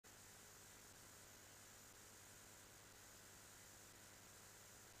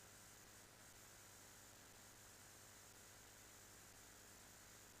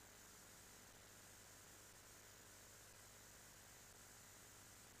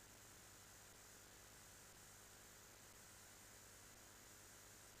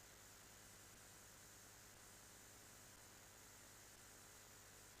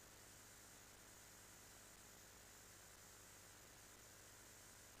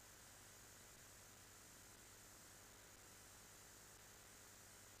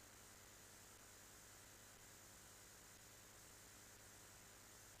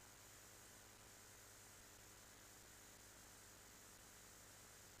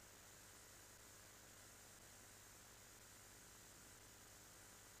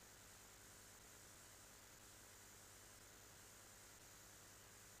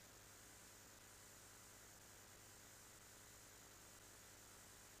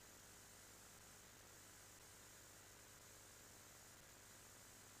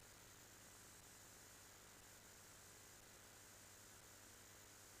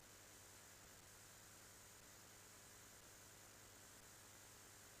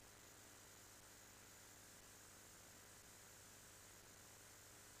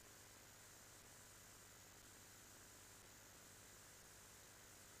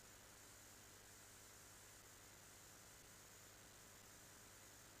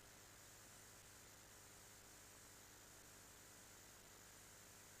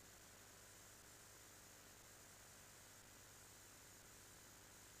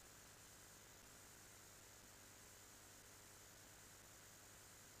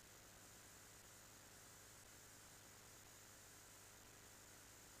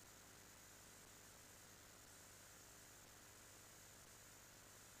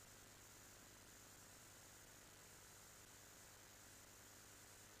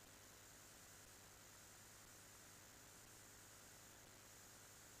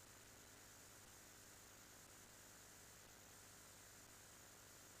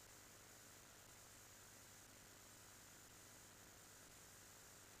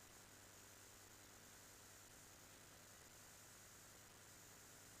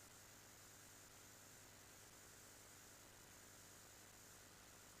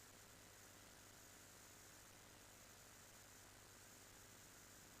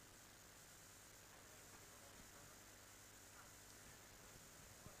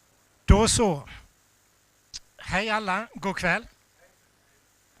Då så. Hej alla, god kväll.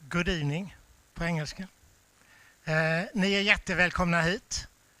 Good evening på engelska. Ni är jättevälkomna hit.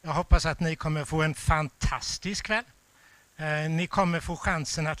 Jag hoppas att ni kommer få en fantastisk kväll. Ni kommer få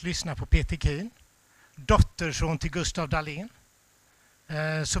chansen att lyssna på Peter Kien, dotterson till Gustaf Dalén.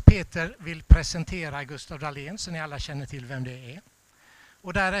 Så Peter vill presentera Gustaf Dalén så ni alla känner till vem det är.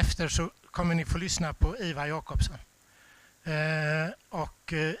 Och därefter så kommer ni få lyssna på Ivar Jacobsson.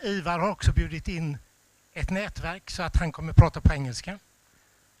 Och Ivar har också bjudit in ett nätverk så att han kommer prata på engelska.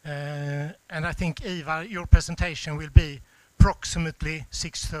 And I think Ivar, your presentation will be approximately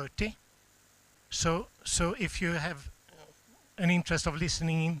 6:30. So if you have an interest of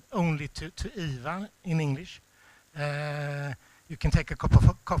listening only to Ivar in English, you can take a cup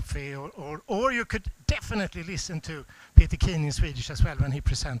of coffee or you could definitely listen to Peter Kien in Swedish as well when he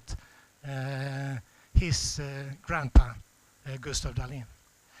present his grandpa Gustaf Dalén.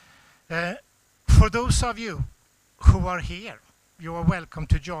 For those of you who are here, you are welcome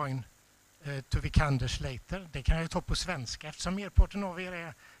to join to Vikanders later. Det kan jag ta på svenska eftersom merparten av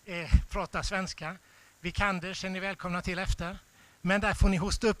er pratar svenska. Vikanders är ni välkomna till efter. Men där får ni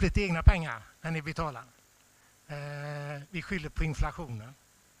hosta upp lite egna pengar när ni betalar. Vi skyller på inflationen.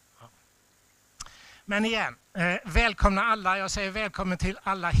 Ja. Men igen, välkomna alla. Jag säger välkommen till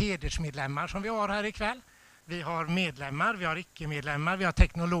alla hedersmedlemmar som vi har här ikväll. Vi har medlemmar, vi har icke-medlemmar, vi har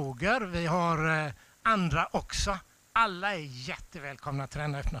teknologer, vi har andra också. Alla är jättevälkomna till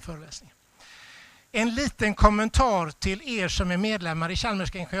denna öppna föreläsning. En liten kommentar till er som är medlemmar i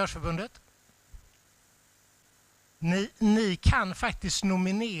Chalmerska Ingenjörsförbundet. Ni kan faktiskt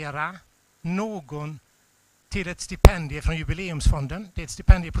nominera någon till ett stipendium från jubileumsfonden. Det är ett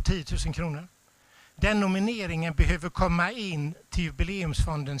stipendium på 10 000 kronor. Den nomineringen behöver komma in till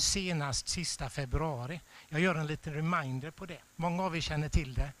jubileumsfonden senast sista februari. Jag gör en liten reminder på det. Många av er känner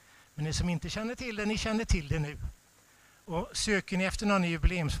till det. Men ni som inte känner till det, ni känner till det nu. Och söker ni efter någon i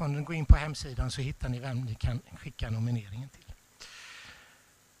jubileumsfonden, gå in på hemsidan så hittar ni vem ni kan skicka nomineringen till.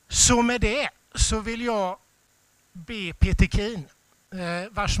 Så med det så vill jag be Peter Kien,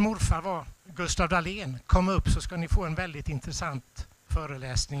 vars morfar var Gustaf Dalén, komma upp så ska ni få en väldigt intressant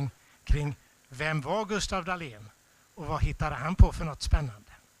föreläsning kring vem var Gustaf Dalén och vad hittade han på för något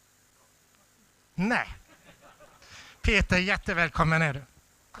spännande? Nej. Peter, jättevälkommen är du.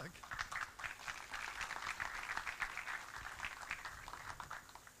 Tack.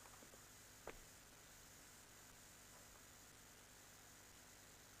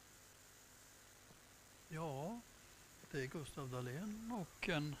 Ja, det är Gustaf Dalén och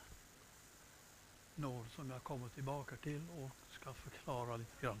en nåd som jag kommer tillbaka till och ska förklara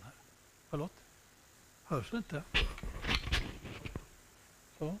lite grann här. Förlåt? Hörs det inte?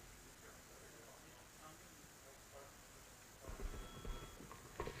 Så.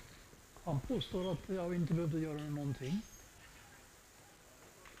 Han påstår att jag inte behövde göra någonting.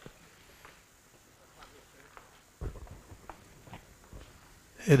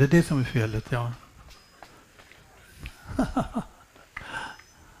 Är det som är felet? Ja.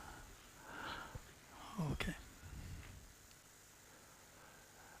 Okej.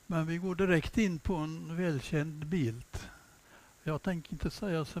 Men vi går direkt in på en välkänd bild. Jag tänker inte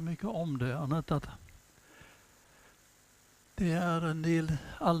säga så mycket om det annat att det är en del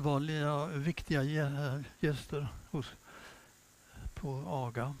allvarliga och viktiga gäster på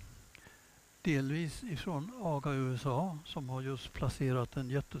AGA. Delvis ifrån AGA USA som har just placerat en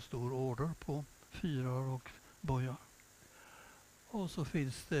jättestor order på fyrar och bojar. Och så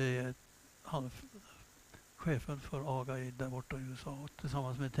finns det chefen för AGA där borta i USA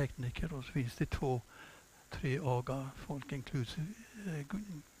tillsammans med tekniker och så finns det 2-3 AGA-folk inklusive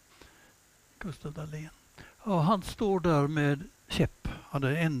Gustaf Dalén. Ja, han står där med käpp. Han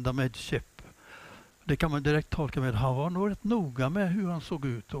är enda med käpp. Det kan man direkt tolka med. Han var nog rätt noga med hur han såg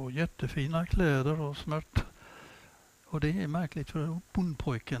ut och jättefina kläder och smärt. Och det är märkligt för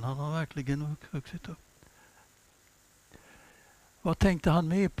bondpojken. Han har verkligen vuxit upp. Vad tänkte han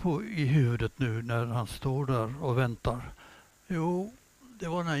med på i huvudet nu när han står där och väntar? Jo, det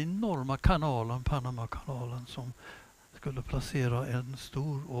var den här enorma kanalen, Panama-kanalen, som skulle placera en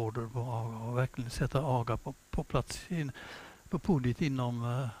stor order på AGA och verkligen sätta AGA på plats på podiet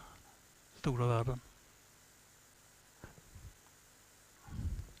inom stora världen.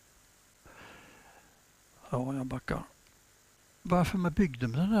 Ja, jag backar. Varför man byggde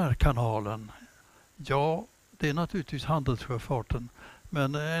med den här kanalen? Ja, det är naturligtvis handelssjöfarten.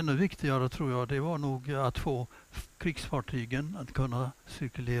 Men ännu viktigare tror jag det var nog att få krigsfartygen att kunna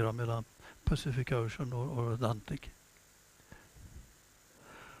cirkulera mellan Pacific Ocean och Atlantic.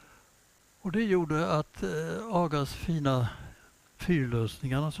 Och det gjorde att AGAs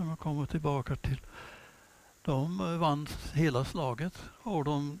fyrlösningarna som jag kommer tillbaka till. De vann hela slaget och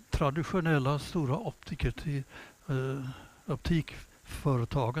de traditionella stora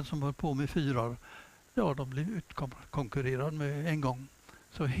optikföretagen som höll på med fyrar, ja, de blev utkonkurrerade med en gång.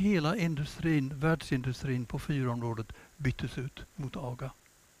 Så hela industrin, världsindustrin på fyrområdet byttes ut mot AGA.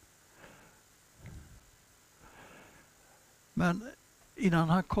 Men innan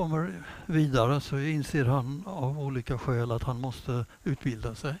han kommer vidare så inser han av olika skäl att han måste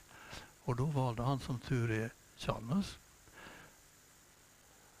utbilda sig. Och då valde han som tur är Chalmers.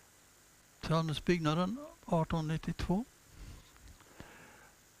 Chalmersbyggnaden 1892.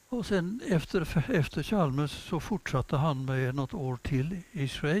 Och sen efter Chalmers så fortsatte han med något år till i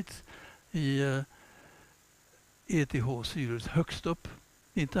Schweiz i ETH Zürich, högst upp.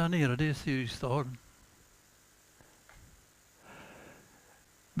 Inte här nere, det är Zürichstaden.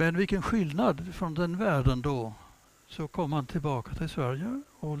 Men vilken skillnad från den världen då. Så kom han tillbaka till Sverige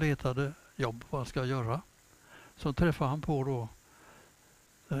och letade jobb, vad ska jag göra. Så träffade han på då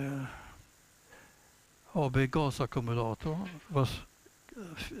AB gasackumulator, vars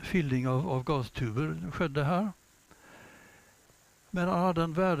fyllning av gastuber skedde här. Men han hade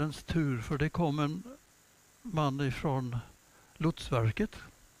en världens tur, för det kom en man ifrån lotsverket,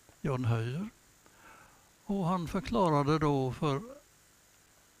 John Höjer. Och han förklarade då för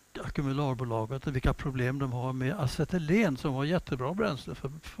ackumularbolaget vilka problem de har med acetylen, som var jättebra bränsle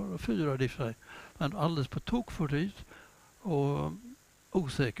för fyrar i sig. Men alldeles på tok för dyrt och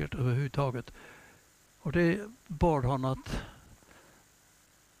osäkert överhuvudtaget. Och det bad han att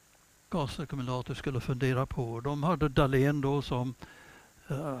gasackumulator skulle fundera på. De hade Dalén då som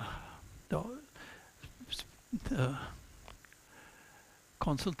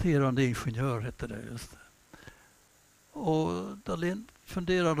konsulterande ingenjör, hette det just. Och Dalén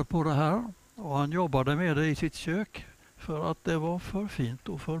funderade på det här och han jobbade med det i sitt kök för att det var för fint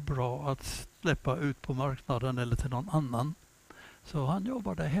och för bra att släppa ut på marknaden eller till någon annan. Så han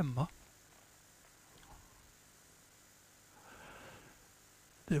jobbade hemma.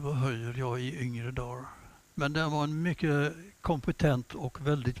 Det var Höjer jag i yngre dagar. Men det var en mycket kompetent och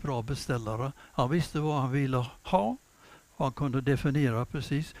väldigt bra beställare. Han visste vad han ville ha och han kunde definiera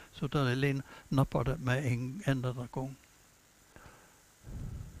precis, så Dalén nappade med en enda gång.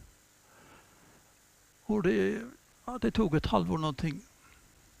 Och det tog ett halvår någonting.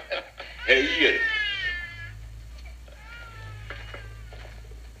 Höjer.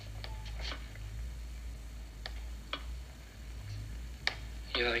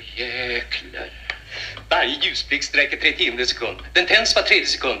 Ja, jäklar. Varje ljusblixt sträcker 3/10 sekund. Den tänds var 3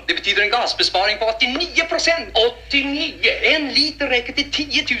 sekund. Det betyder en gasbesparing på 89%. 89? En liter räcker till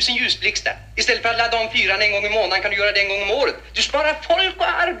 10 000 ljusblixtar. Istället för att ladda om fyran en gång i månaden kan du göra det en gång om året. Du sparar folk och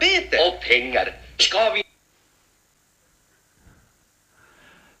arbete. Och pengar. Ska vi...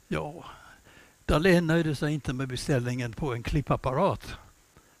 Ja, Dalén nöjde sig inte med beställningen på en klippapparat.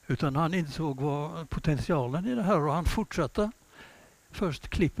 Utan han insåg vad potentialen i det här och han fortsatte. Först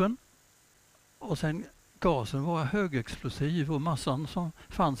klippen och sen gasen var högexplosiv och massan som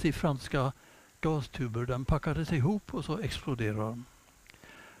fanns i franska gastuber, den packades ihop och så exploderade den.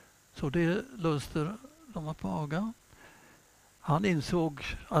 Så det löste de på AGA. Han insåg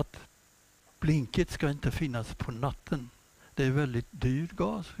att blinket ska inte finnas på natten. Det är väldigt dyr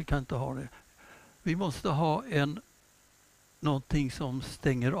gas, vi kan inte ha det. Vi måste ha någonting som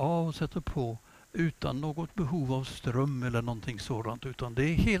stänger av och sätter på utan något behov av ström eller någonting sådant, utan det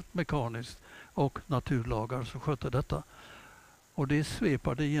är helt mekaniskt och naturlagar som sköter detta. Och det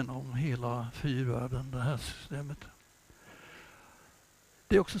svepade genom hela fyrvärlden, det här systemet.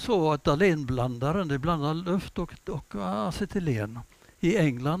 Det är också så att Dalén-blandaren, det blandar luft och acetylen. I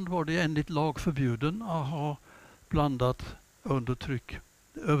England var det enligt lag förbjuden att ha blandat under tryck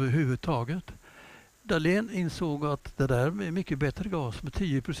överhuvudtaget. Dalén insåg att det där är mycket bättre gas med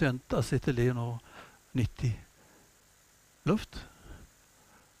 10% acetylen och 90 luft.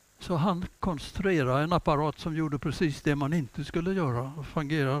 Så han konstruerade en apparat som gjorde precis det man inte skulle göra och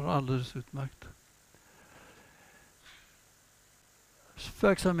fungerar alldeles utmärkt.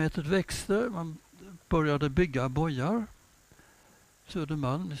 Verksamheten växte, man började bygga bojar.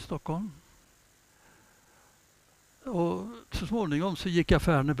 Södermalm i Stockholm. Och så småningom så gick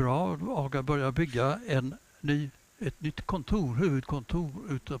affären bra och AGA började bygga ett nytt huvudkontor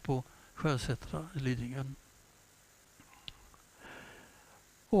ute på Skärsätra i Lidingö.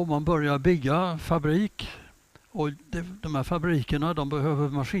 Och man började bygga fabrik och de här fabrikerna de behöver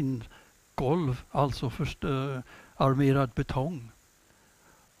maskingolv, alltså armerad betong.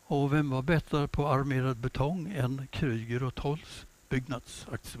 Och vem var bättre på armerad betong än Kryger och Tolls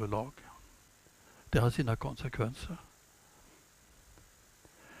byggnadsaktiebolag? Det har sina konsekvenser.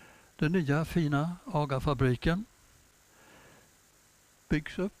 Den nya fina Agafabriken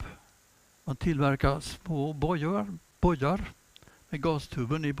byggs upp. Man tillverkar små bojar med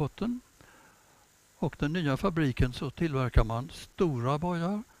gastuben i botten. Och den nya fabriken så tillverkar man stora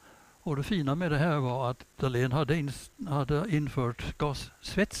bojar. Och det fina med det här var att Dalén hade infört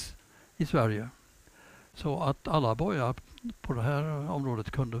gassvets i Sverige. Så att alla bojar på det här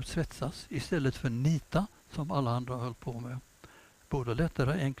området kunde svetsas istället för nita som alla andra höll på med. Både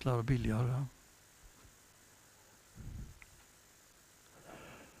lättare, enklare och billigare.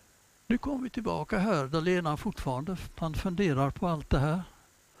 Nu kommer vi tillbaka här. Dalén fortfarande, han funderar på allt det här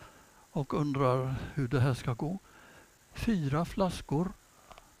och undrar hur det här ska gå. 4 flaskor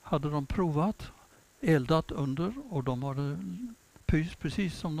hade de provat, eldat under och de hade pyst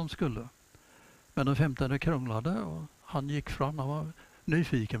precis som de skulle. Men den 15 krånglade och han gick fram, han var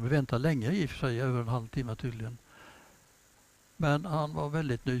nyfiken. Vi väntade länge i och för sig, över en halvtimme tydligen. Men han var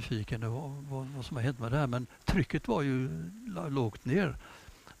väldigt nyfiken på vad som har hänt med det här. Men trycket var ju lågt ner.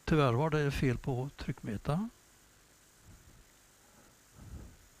 Tyvärr var det fel på tryckmetaren.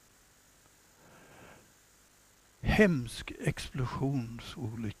 Hemsk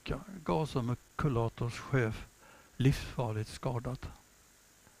explosionsolycka. Gasakumulators livsfarligt skadad.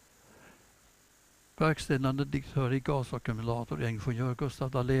 Verkställande direktör i gasackumulator, ingenjör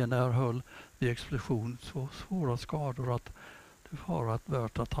Gustaf Dalén, erhöll vid explosion så svåra skador att det var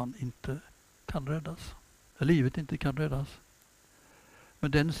värt att han inte kan räddas. Livet inte kan räddas.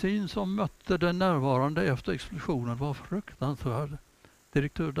 Men den syn som mötte den närvarande efter explosionen var fruktansvärd.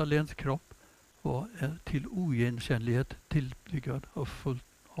 Direktör Daléns kropp var till oigenkännlighet tillbyggad och fullt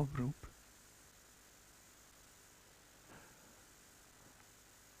av rop.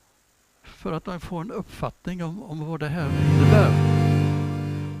 För att få en uppfattning om vad det här innebär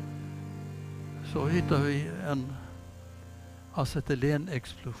så hittar vi en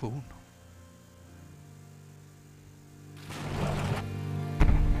acetylenexplosion.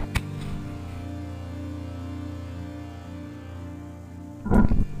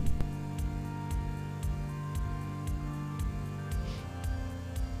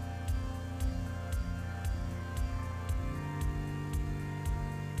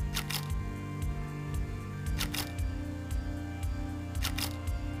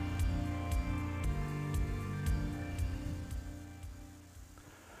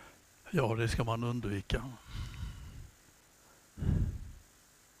 Ja, det ska man undvika.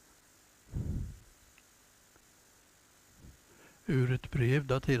 Ur ett brev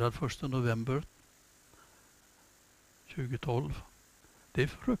daterad 1 november 2012. Det är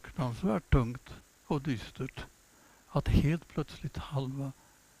fruktansvärt tungt och dystert att helt plötsligt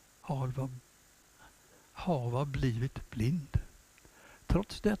hava blivit blind.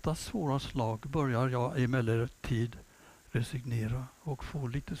 Trots detta svåra slag börjar jag emellertid resignera och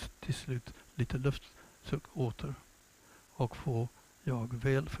få till slut lite luftsuck åter. Och får jag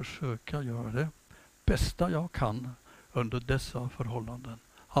väl försöka göra det bästa jag kan under dessa förhållanden.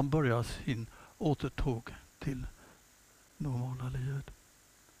 Han börjar sin återtåg till normala livet.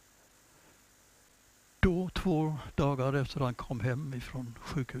 Då 2 dagar efter han kom hem ifrån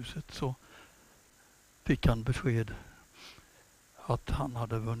sjukhuset så fick han besked att han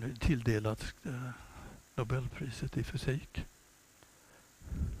hade tilldelats Nobelpriset i fysik.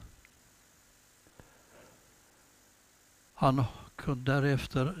 Han kunde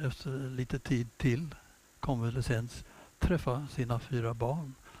därefter, efter lite tid till konvalescens, träffa sina 4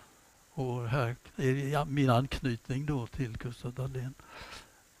 barn. Och här är min anknytning då till Gustaf Dalén.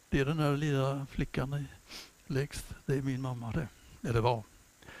 Det är den här lilla flickan i lägst. Det är min mamma det. Eller var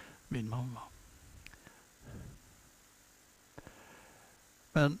min mamma.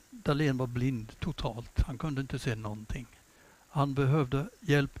 Men Dalén var blind totalt. Han kunde inte se någonting. Han behövde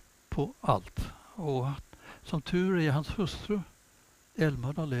hjälp på allt. Och som tur är hans hustru,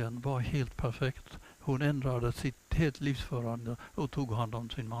 Elma Dalén, var helt perfekt. Hon ändrade sitt helt livsförande och tog hand om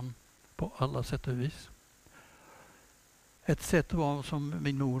sin man på alla sätt och vis. Ett sätt var, som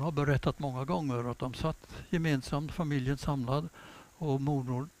min mor har berättat många gånger, att de satt gemensamt, familjen samlad, och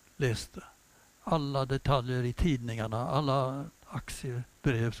mormor läste alla detaljer i tidningarna, alla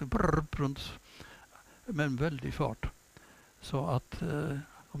aktiebrev, så runt, med en väldig fart. Så att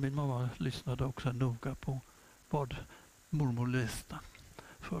och min mamma lyssnade också noga på vad mormor läste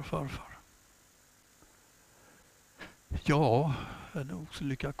för farfar. Ja, en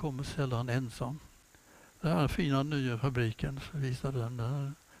olycka kommer sällan ensam. Den här fina nya fabriken, så visade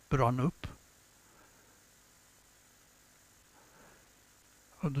den brann upp.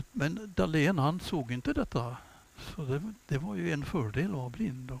 Men Dalén, han såg inte detta. Så det var ju en fördel att vara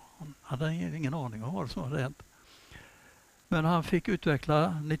blind. Han hade ingen aning om vad som hade hänt. Men han fick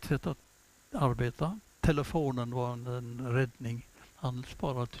utveckla nytt sätt att arbeta. Telefonen var en räddning. Han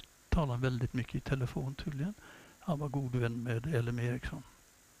talade väldigt mycket i telefon tydligen. Han var god vän med LM Ericsson.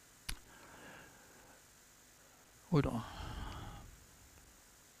 Oj då.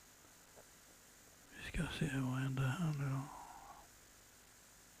 Vi ska se vad händer här nu då.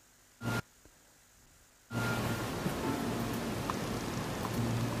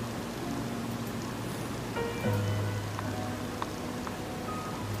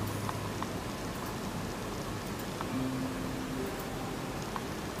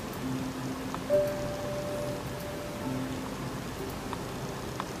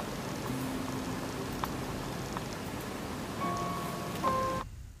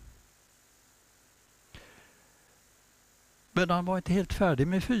 Men han var inte helt färdig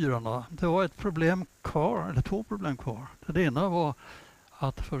med fyrarna. Det var ett problem kvar, eller två problem kvar. Det ena var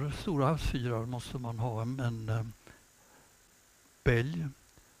att för stora havsfyrar måste man ha en bälg.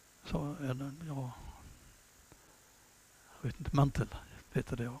 Så, jag vet inte, mantel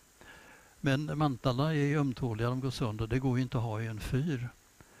heter det. Ja. Men mantlarna är ömtåliga, de går sönder. Det går ju inte att ha i en fyr.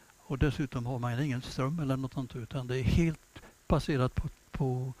 Och dessutom har man ingen ström eller något sånt, utan det är helt baserat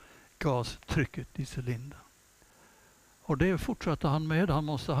på gastrycket i cylindern. Och det fortsatte han med. Han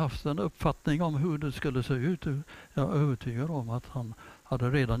måste ha haft en uppfattning om hur det skulle se ut. Jag är övertygad om att han hade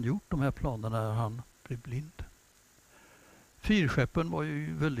redan gjort de här planerna när han blev blind. Fyrskeppen var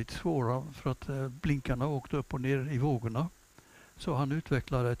ju väldigt svåra för att blinkarna åkte upp och ner i vågorna. Så han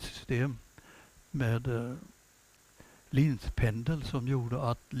utvecklade ett system med linspendel som gjorde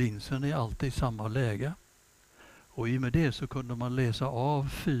att linsen är alltid i samma läge. Och i och med det så kunde man läsa av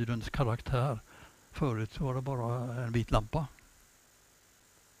fyrens karaktär. Förut var det bara en vit lampa.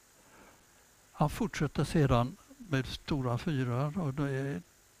 Han fortsatte sedan med stora fyrar. Och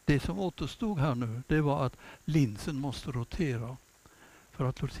det som återstod här nu, det var att linsen måste rotera. För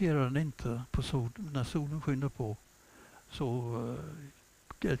att rotera den inte på när solen skiner på, så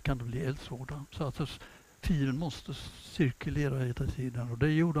kan det bli eldsvåda. Så att fyren måste cirkulera hela tiden. Och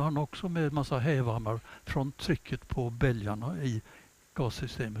det gjorde han också med en massa hävhammar från trycket på bälgarna i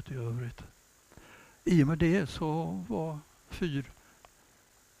gassystemet i övrigt. I och med det så var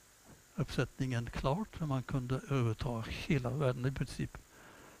fyruppsättningen klart. Man kunde överta hela världen i princip.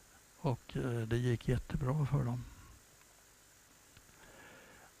 Och det gick jättebra för dem.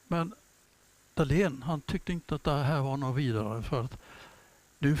 Men Dalén, han tyckte inte att det här var något vidare, för att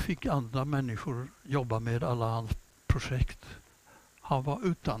nu fick andra människor jobba med alla hans projekt. Han var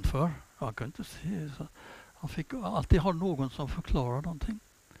utanför. Han kunde inte se. Så han fick alltid ha någon som förklarade någonting.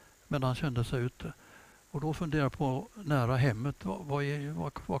 Men han kände sig ute. Och då funderade jag på nära hemmet,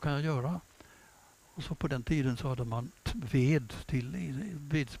 vad kan jag göra? Och så på den tiden så hade man ved till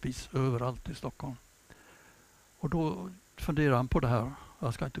vedspis överallt i Stockholm. Och då funderade han på det här.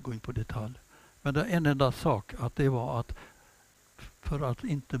 Jag ska inte gå in på detalj. Men det är en enda sak, att det var att för att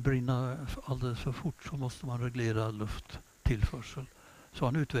inte brinna alldeles för fort så måste man reglera lufttillförsel. Så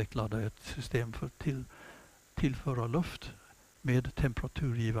han utvecklade ett system för att tillföra luft med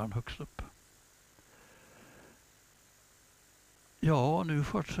temperaturgivaren högst upp. Ja, nu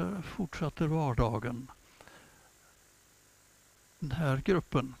fortsatte vardagen. Den här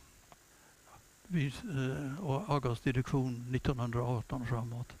gruppen, avgasdirektion 1918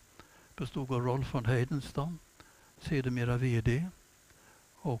 framåt, bestod av Rolf von Heidenstam, sedermera VD,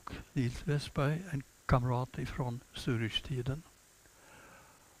 och Nils Westberg, en kamrat ifrån Zürich-tiden.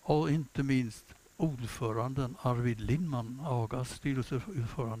 Och inte minst ordföranden Arvid Lindman, AGAs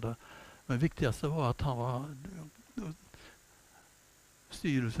styrelseordförande. Men viktigaste var att han var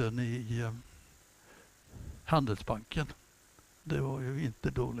styrelsen i Handelsbanken. Det var ju inte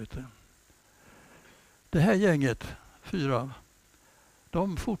dåligt. Det här gänget, 4,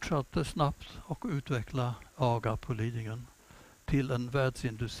 de fortsatte snabbt och utveckla AGA på Lidingön till en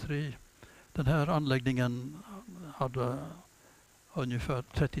världsindustri. Den här anläggningen hade ungefär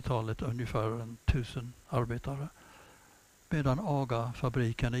 30-talet ungefär 1000 arbetare. Medan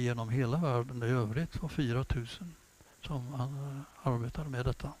AGA-fabriken genom hela världen i övrigt var 4000 som arbetade med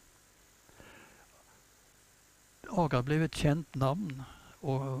detta. AGA blev ett känt namn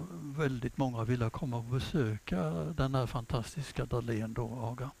och väldigt många ville komma och besöka den här fantastiska Dalén då,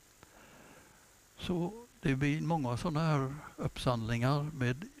 AGA. Så det blir många sådana här uppsamlingar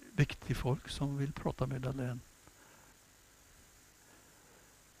med viktig folk som vill prata med Dalén.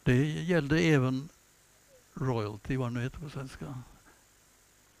 Det gällde även royalty, vad nu heter på svenska.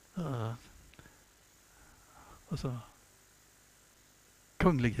 Alltså,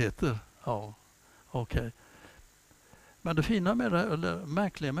 kungligheter. Ja, okej. Men det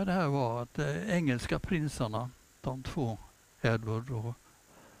märkliga med det här var att engelska prinsarna, de 2 Edward och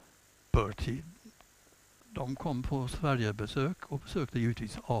Bertie. De kom på Sverigebesök och besökte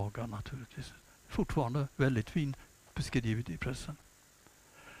givetvis Aga naturligtvis. Fortfarande väldigt fint beskrivet i pressen.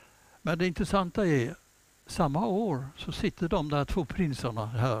 Men det intressanta är, samma år så sitter de där två prinsarna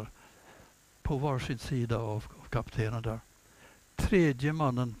här på varsin sida av kaptenen där. Tredje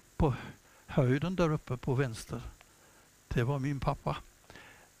mannen på höjden där uppe på vänster, det var min pappa.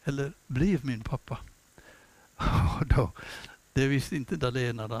 Eller blev min pappa. Då, det visste inte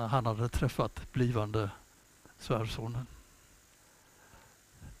Dalén när han hade träffat blivande svärsonen.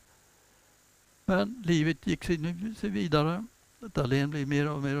 Men livet gick sig vidare. Dalén blev mer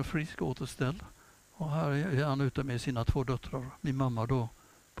och mer frisk och återställd. Och här är han ute med sina två döttrar. Min mamma då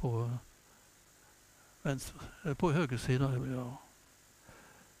på på högersidan. Ja.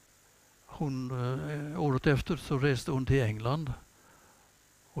 Året efter så reste hon till England.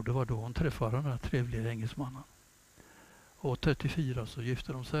 Och det var då hon träffade den här trevliga engelsmannen. Och 34 så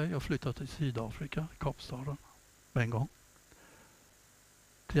gifte de sig och flyttade till Sydafrika, Kapstaden, med en gång.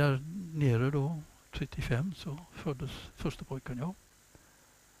 Där nere då, 35, så föddes första pojken jag.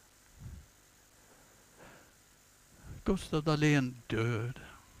 Gustaf Dalén död.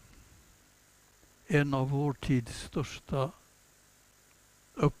 En av vår tids största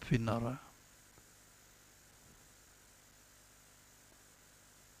uppfinnare.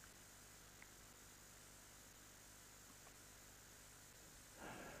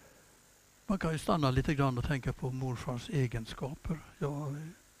 Man kan ju stanna lite grann och tänka på morfars egenskaper.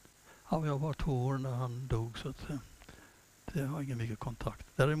 Jag var 2 år när han dog, så att det har ingen mycket kontakt.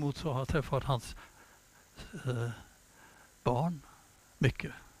 Däremot så har jag träffat hans barn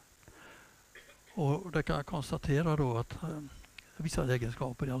mycket. Och det kan jag konstatera då att vissa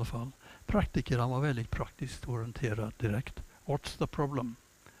egenskaper i alla fall. Praktiker, han var väldigt praktiskt orienterad direkt. What's the problem?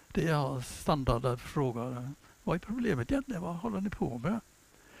 Det är standardfråga. Vad är problemet egentligen? Vad håller ni på med?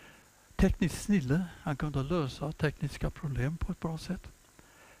 Tekniskt snille. Han kunde lösa tekniska problem på ett bra sätt.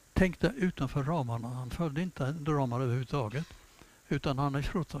 Tänkte utanför ramarna. Han följde inte ramar överhuvudtaget. Utan han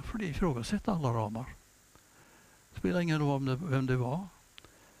ifrågasatte alla ramar. Det spelar ingen roll vem det var.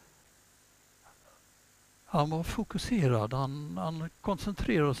 Han var fokuserad. Han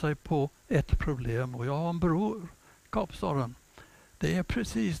koncentrerade sig på ett problem. Och jag har en bror, Kapstaden. Det är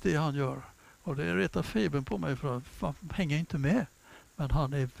precis det han gör. Och det retar febern på mig för att han hänger inte med. Men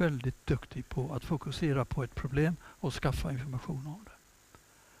han är väldigt duktig på att fokusera på ett problem och skaffa information om det.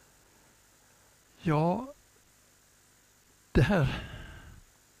 Ja, det här.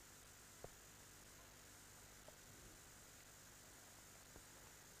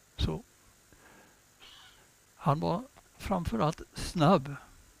 Så. Han var framförallt snabb.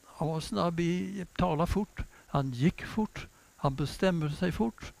 Han var snabb i att tala fort. Han gick fort. Han bestämde sig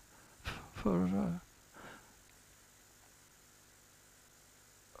fort.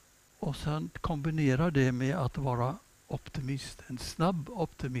 Och sen kombinera det med att vara optimist. En snabb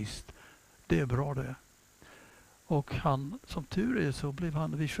optimist. Det är bra det. Och han, som tur är, så blev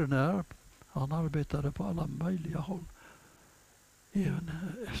han visionär. Han arbetade på alla möjliga håll. Även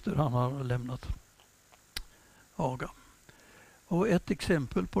efter han har lämnat Aga. Och ett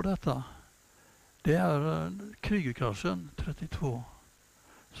exempel på detta, det är Krügerkraschen 32.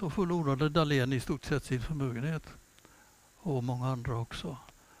 Så förlorade Dalén i stort sett sin förmögenhet. Och många andra också.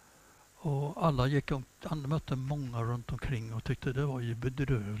 Och alla han mötte många runt omkring och tyckte det var ju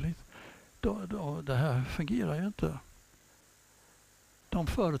bedrövligt. Det här fungerar ju inte. De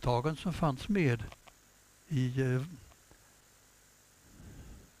företagen som fanns med i...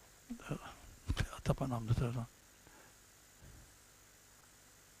 jag tappar namnet redan.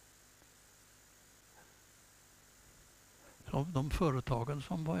 De företagen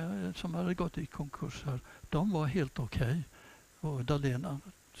som hade gått i konkurs här, de var helt okej. Och Dalén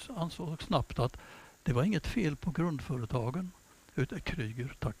ansåg snabbt att det var inget fel på grundföretagen.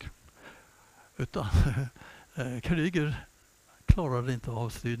 Krüger, tack. Utan Krüger klarade inte av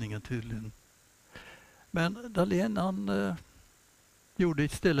styrningen tydligen. Men Dalén han gjorde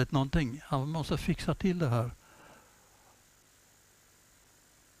istället någonting. Han måste fixa till det här.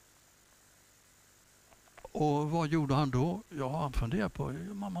 Och vad gjorde han då? Ja, han funderade på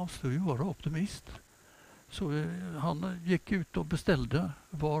man måste ju vara optimist. Så han gick ut och beställde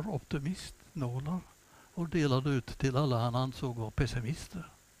var optimist nålar och delade ut till alla han ansåg var pessimister.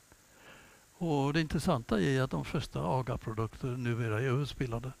 Och det intressanta är att de första AGA-produkter numera är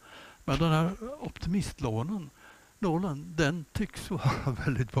överspelade. Men den här optimistlånen, nålen, den tycks vara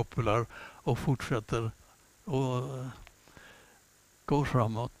väldigt populär och fortsätter och går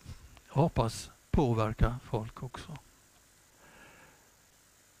framåt. Hoppas påverka folk också.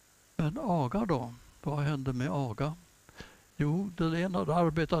 Men AGA då? Vad hände med AGA? Jo, Dalén hade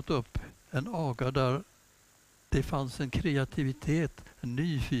arbetat upp en aga där det fanns en kreativitet, en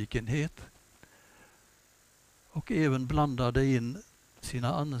nyfikenhet och även blandade in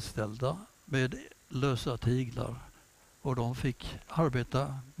sina anställda med lösa tyglar. Och de fick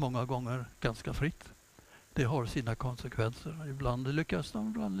arbeta många gånger ganska fritt. Det har sina konsekvenser. Ibland lyckas de,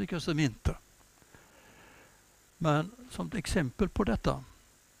 ibland lyckas de inte. Men som ett exempel på detta,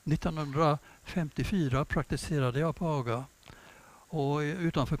 1954 praktiserade jag på aga. Och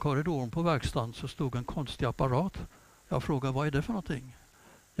utanför korridoren på verkstaden så stod en konstig apparat. Jag frågade, vad är det för någonting?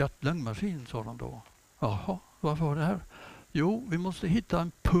 Hjärt-lungmaskin, sa de då. Jaha, varför var det här? Jo, vi måste hitta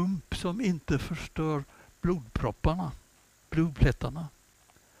en pump som inte förstör blodplättarna.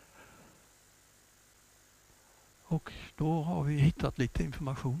 Och då har vi hittat lite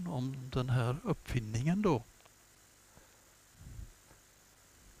information om den här uppfinningen då.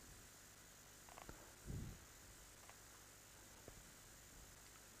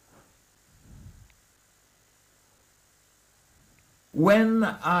 When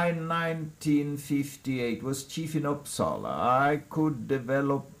I, 1958, was chief in Uppsala, I could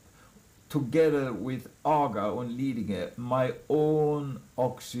develop, together with AGA on Lidingö, my own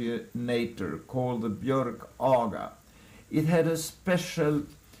oxygenator called the Björk AGA. It had a special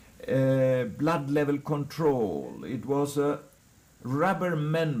blood level control. It was a rubber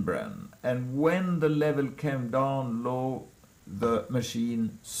membrane, and when the level came down low, the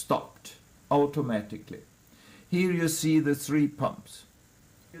machine stopped automatically. Here you see the 3 pumps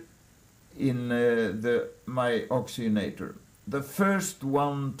in my oxygenator. The first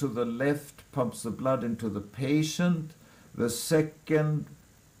one to the left pumps the blood into the patient. The second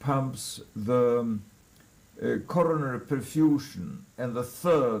pumps the coronary perfusion, and the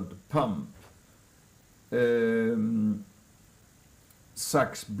third pump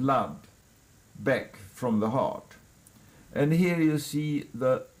sucks blood back from the heart. And here you see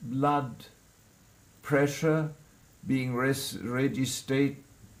the blood pressure being registered,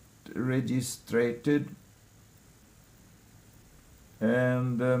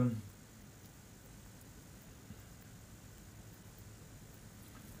 and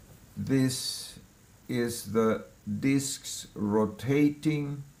this is the discs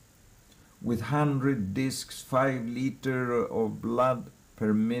rotating with 100 discs, 5 liters of blood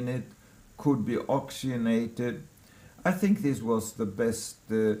per minute could be oxygenated. I think this was the best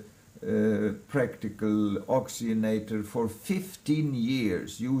practical oxygenator for 15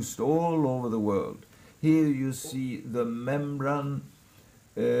 years, used all over the world. Here you see the membrane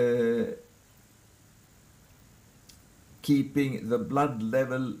keeping the blood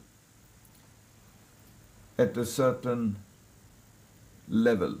level at a certain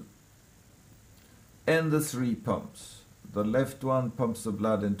level. And the 3 pumps. The left one pumps the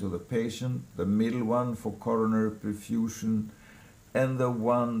blood into the patient, the middle one for coronary perfusion, and the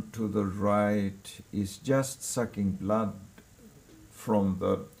one to the right is just sucking blood from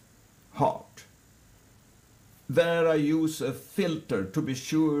the heart. There I use a filter to be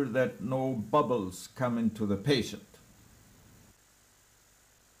sure that no bubbles come into the patient.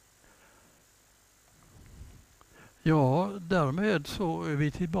 Ja, därmed så är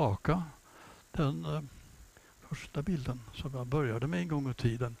vi tillbaka. Den första bilden som jag började med en gång i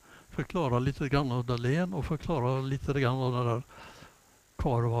tiden. Förklara lite grann av Dalén och förklara lite grann av den där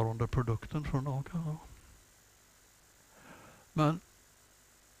kvarvarande produkten från AGA. Men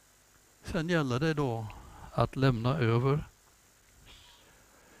sen gäller det då att lämna över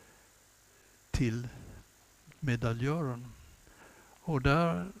till medaljören. Och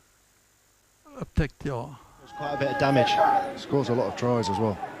där upptäckte jag quite a bit of damage. Scores a lot of tries as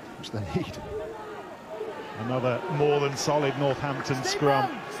well, which they need. Another more than solid Northampton scrum.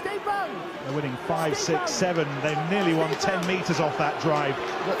 They're winning 5, 6, 7. They've nearly won 10 metres off that drive.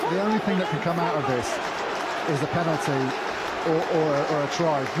 The only thing that can come out of this is a penalty or a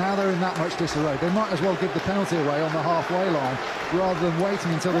try. Now they're in that much disarray. They might as well give the penalty away on the halfway line rather than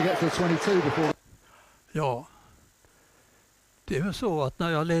waiting until they get to the 22 before. Ja, det är väl så att när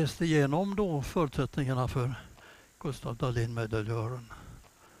jag läste igenom då förutsättningarna för Gustaf Dalén medaljören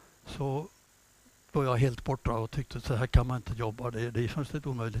så var jag helt borta och tyckte så här kan man inte jobba. Det är fullständigt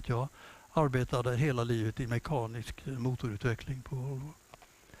omöjligt. Jag arbetade hela livet i mekanisk motorutveckling på Volvo.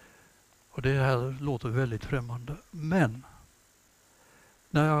 Och det här låter väldigt främmande. Men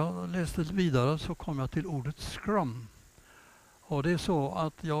när jag läste vidare så kom jag till ordet scrum. Och det är så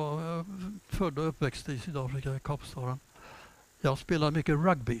att jag född och uppväxt i Sydafrika, i Kapstaden. Jag spelar mycket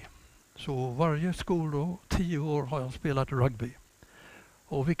rugby. Så varje skolår, 10 år har jag spelat rugby.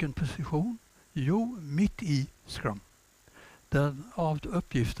 Och vilken position? Jo, mitt i scrum. Den av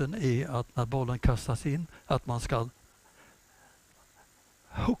uppgiften är att när bollen kastas in att man ska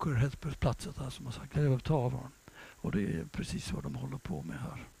hookerheadsplatser där som har sagt, gräva upp tavlan. Och det är precis vad de håller på med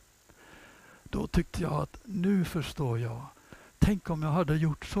här. Då tyckte jag att nu förstår jag. Tänk om jag hade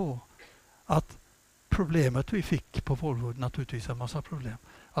gjort så att problemet vi fick på Volvo, naturligtvis en massa problem,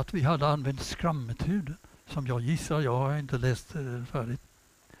 att vi hade använt Scrum-metoden som jag gissar, jag har inte läst färdigt.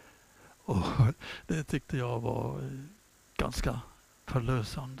 Och det tyckte jag var ganska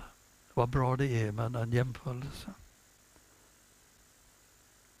förlösande. Vad bra det är med en jämförelse.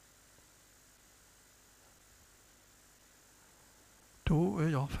 Då är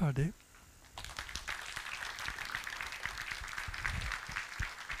jag färdig.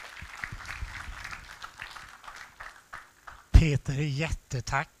 Peter,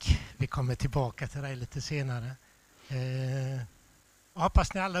 jättetack. Vi kommer tillbaka till dig lite senare. Jag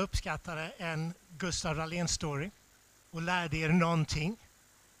hoppas ni alla uppskattade en Gustaf Dalén-story och lärde er någonting.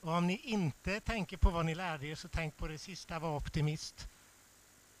 Och om ni inte tänker på vad ni lärde er så tänk på det sista, var optimist.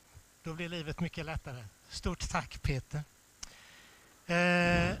 Då blir livet mycket lättare. Stort tack Peter.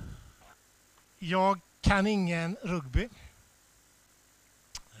 Jag kan ingen rugby.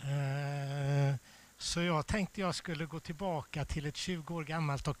 Så jag tänkte jag skulle gå tillbaka till ett 20 år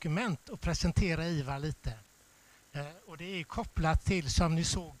gammalt dokument och presentera Ivar lite. Och det är kopplat till, som ni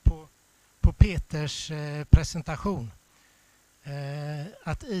såg på Peters presentation,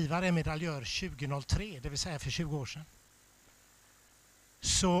 att Ivar är medaljör 2003, det vill säga för 20 år sedan.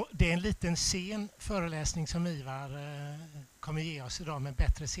 Så det är en liten sen föreläsning som Ivar kommer ge oss idag, men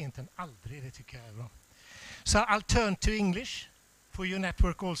bättre sent än aldrig, det tycker jag är bra. So I'll turn to English for your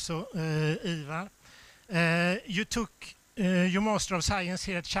network also, Ivar. You took your Master of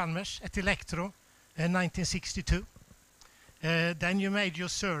Science here at Chalmers at Electro 1962. Then you made your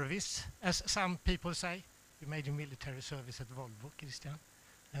service, as some people say. You made your military service at Volvo, Christian.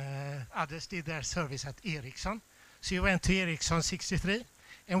 Others did their service at Ericsson. So you went to Ericsson 63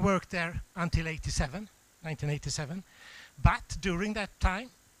 and worked there until 1987. But during that time,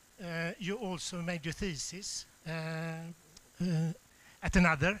 you also made your thesis at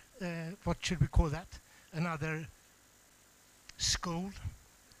another, what should we call that? Another school.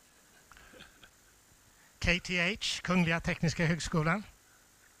 KTH, Kungliga Tekniska Högskolan.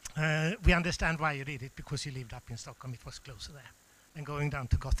 We understand why you did it, because you lived up in Stockholm, it was closer there, and going down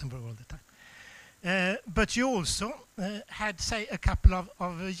to Gothenburg all the time. But you also had, say, a couple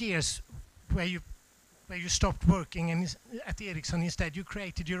of years where you stopped working and at Ericsson. Instead, you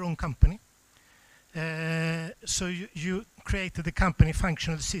created your own company. So you created the company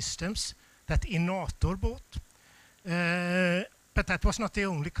Functional Systems that Inator bought. But that was not the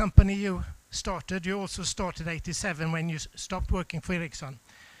only company you started. You also started 87 when you stopped working for Ericsson.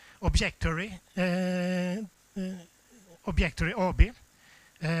 Objectory AB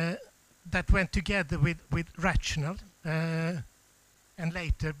that went together with Rational and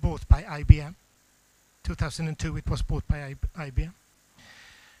later bought by IBM. 2002 it was bought by IBM.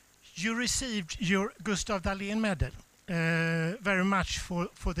 You received your Gustaf Dalén medal very much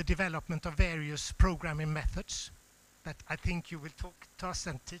for the development of various programming methods that I think you will talk to us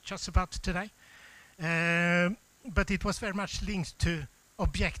and teach us about today. But it was very much linked to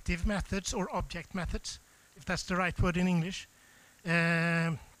objective methods or object methods, if that's the right word in English.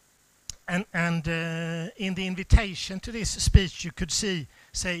 And in the invitation to this speech you could see,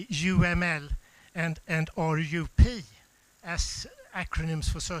 say, UML and RUP as acronyms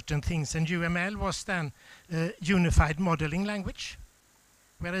for certain things, and UML was then Unified Modeling Language,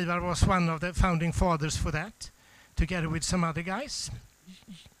 where Ivar was one of the founding fathers for that, together with some other guys,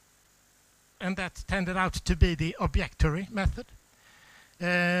 and that tended out to be the objectory method.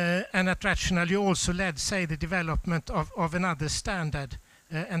 And at Rational you also led, say, the development of another standard,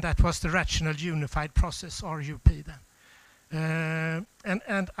 and that was the Rational Unified Process, RUP then.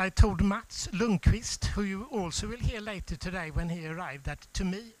 And I told Mats Lundqvist, who you also will hear later today when he arrived, that to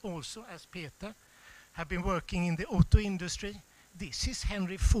me also, as Peter, have been working in the auto industry, this is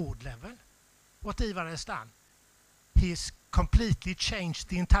Henry Ford level, what Ivar has done. He has completely changed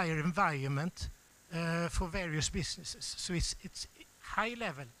the entire environment for various businesses. So it's high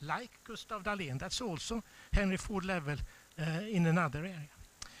level, like Gustaf Dalén. That's also Henry Ford level in another area.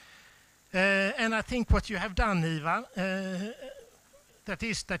 And I think what you have done, Ivar, that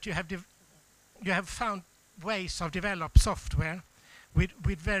is that you have found ways of develop software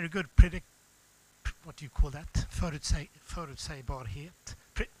with very good what do you call that? Förutsägbarhet.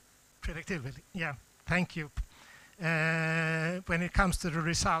 Predictability. Yeah, thank you. When it comes to the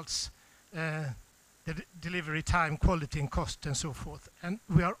results, the delivery time, quality and cost and so forth. And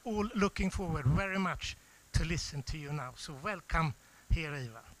we are all looking forward very much to listen to you now. So welcome here,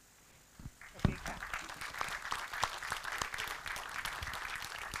 Ivar.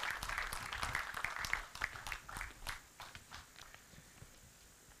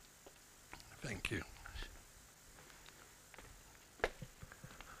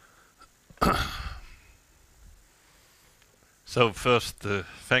 So first,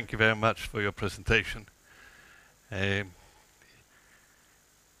 thank you very much for your presentation.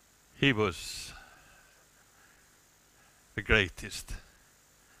 He was the greatest,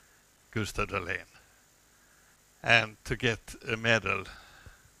 Gustaf Dalén. And to get a medal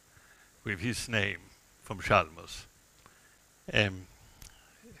with his name from Chalmers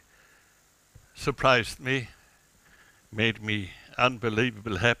surprised me, made me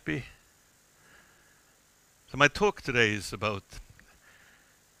unbelievably happy. So my talk today is about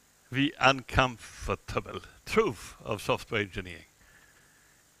the uncomfortable truth of software engineering.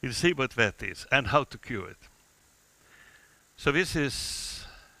 We'll see what that is and how to cure it. So this is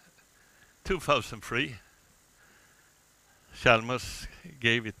 2003. Chalmers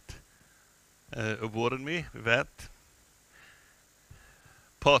gave it, awarded me with that.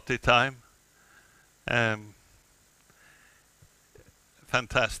 Party time.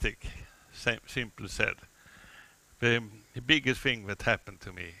 Fantastic, simply said. The biggest thing that happened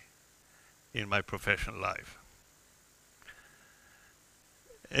to me in my professional life.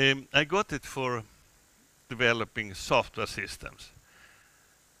 I got it for developing software systems.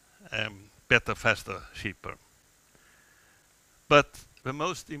 Better, faster, cheaper. But the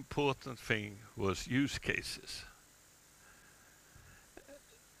most important thing was use cases.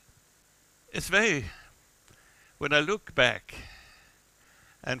 It's very, when I look back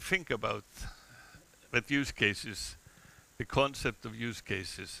and think about that use cases, the concept of use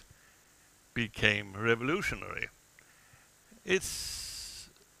cases became revolutionary. It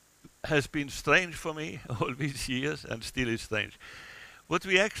has been strange for me all these years and still is strange. What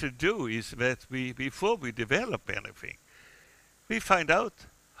we actually do is that before we develop anything, we find out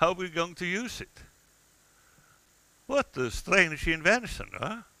how we're going to use it. What a strange invention,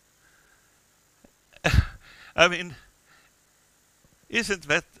 huh? I mean, isn't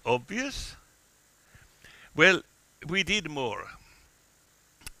that obvious? Well, we did more.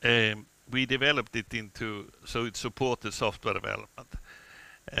 We developed it so it supported software development.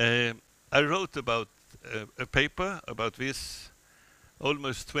 I wrote about a paper about this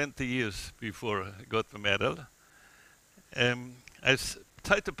almost 20 years before I got the medal. I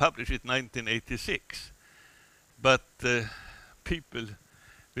tried to publish it in 1986, but people,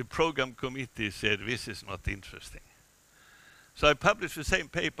 the program committee said this is not interesting. So I published the same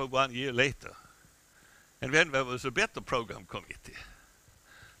paper 1 year later, and then there was a better program committee.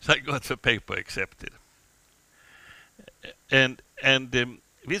 So I got the paper accepted. And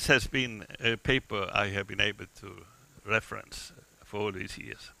this has been a paper I have been able to reference for all these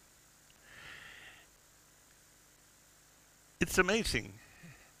years. It's amazing.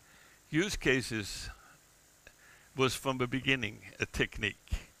 Use cases was from the beginning a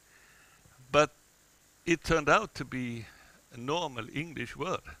technique, but it turned out to be a normal English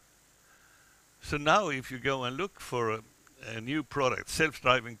word. So now if you go and look for a new product,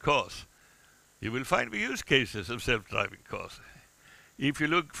 self-driving cars, you will find the use cases of self-driving cars. If you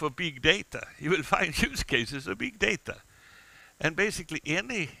look for big data, you will find use cases of big data. And basically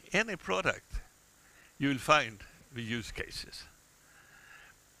any product, you will find the use cases.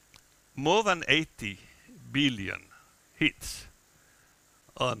 More than 80 billion hits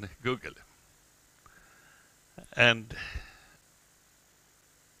on Google. And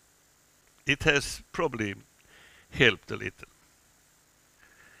it has probably helped a little.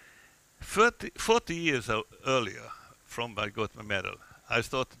 40 years earlier, from I got my medal, I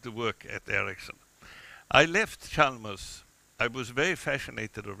started to work at Ericsson. I left Chalmers. I was very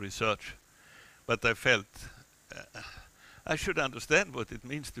fascinated of research, but I felt I should understand what it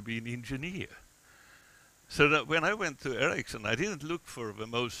means to be an engineer. So that when I went to Ericsson, I didn't look for the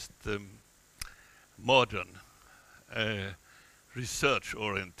most modern,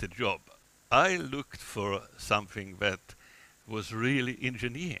 research-oriented job. I looked for something that was really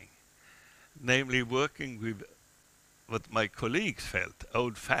engineering, namely working with what my colleagues felt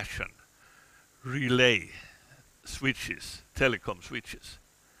old-fashioned relay switches, telecom switches.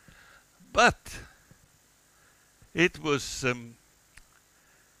 But it was,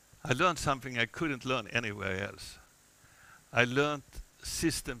 I learned something I couldn't learn anywhere else. I learned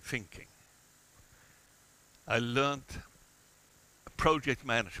system thinking. I learned project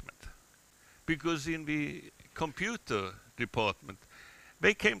management. Because in the computer department,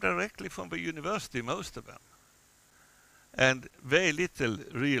 they came directly from the university, most of them. And very little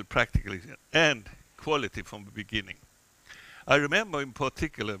real practical and quality from the beginning. I remember in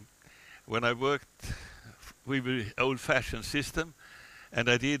particular when I worked with the old-fashioned system and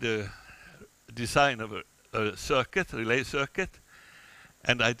I did a design of a circuit, relay circuit,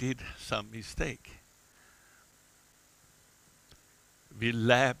 and I did some mistake.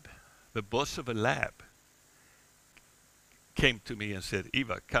 The boss of a lab came to me and said,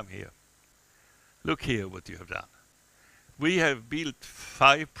 Ivar, come here. Look here what you have done. We have built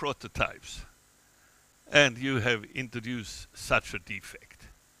 5 prototypes and you have introduced such a defect.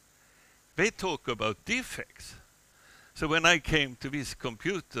 They talk about defects. So when I came to this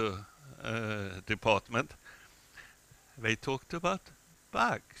computer department, they talked about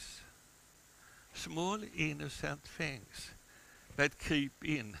bugs. Small innocent things that creep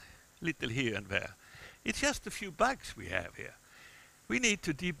in little here and there. It's just a few bugs we have here. We need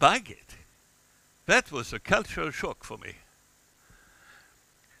to debug it. That was a cultural shock for me.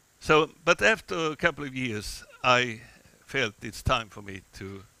 So, but after a couple of years, I felt it's time for me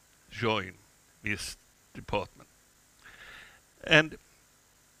to join this department. And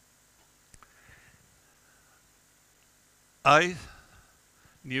I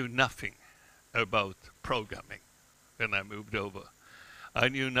knew nothing about programming when I moved over. I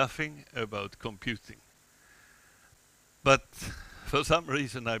knew nothing about computing. But for some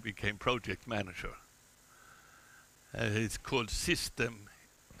reason I became project manager. It's called system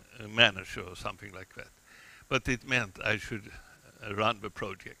manager or something like that. But it meant I should run the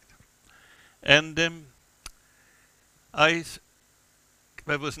project. And there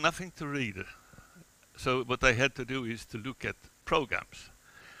was nothing to read. So what I had to do is to look at programs.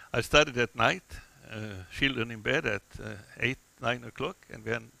 I studied at night, children in bed at 8, 9 o'clock, and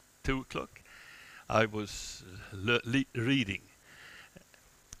then 2 o'clock I was reading.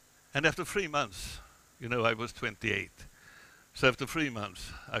 And after 3 months, you know, I was 28. So after 3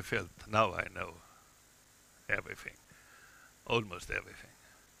 months, I felt, now I know everything, almost everything.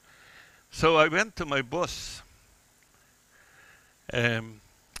 So I went to my boss,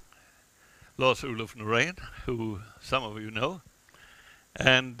 Lars-Olof Norén, who some of you know,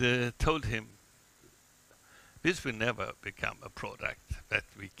 and told him, this will never become a product that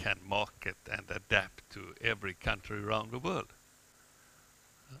we can market and adapt to every country around the world.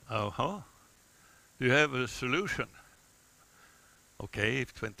 Do you have a solution? Okay,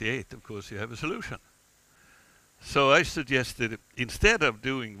 if 28, of course you have a solution. So I suggested, instead of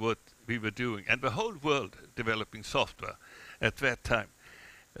doing what we were doing, and the whole world developing software at that time,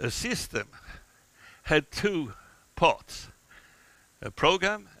 a system had 2 parts, a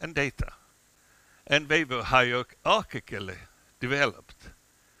program and data. And they were hierarchically developed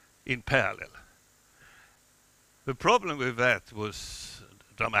in parallel. The problem with that was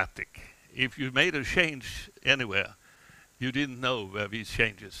dramatic. If you made a change anywhere, you didn't know where these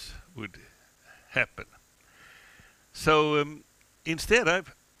changes would happen. So instead I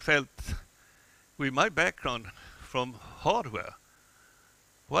felt, with my background from hardware,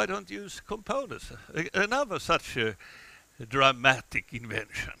 why don't you use components? Another such a dramatic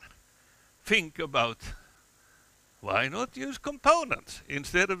invention. Think about, why not use components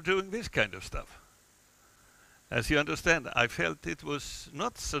instead of doing this kind of stuff? As you understand, I felt it was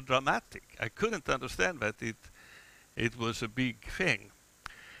not so dramatic. I couldn't understand that it was a big thing.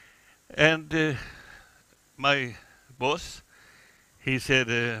 And my boss, he said,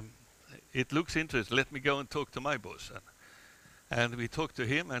 it looks interesting, let me go and talk to my boss. And we talked to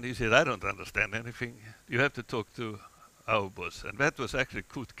him, and he said, I don't understand anything. You have to talk to our boss. And that was actually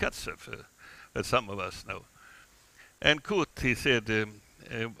Kurt Katzev, that some of us know. And Kurt, he said,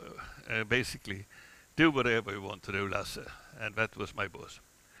 basically, do whatever you want to do, Lasse. And that was my boss.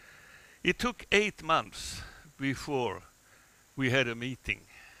 It took 8 months before we had a meeting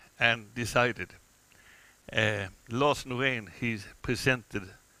and decided. Lars Norén, he presented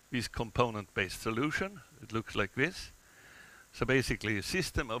this component-based solution. It looks like this. So basically a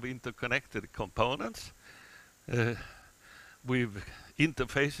system of interconnected components with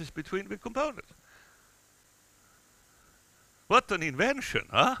interfaces between the components. What an invention,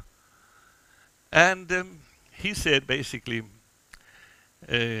 huh? And he said basically,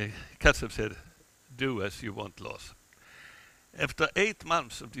 Katzev said, do as you want, Lars. After 8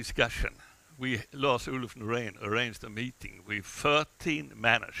 months of discussion, Lars-Olof Norén arranged a meeting with 13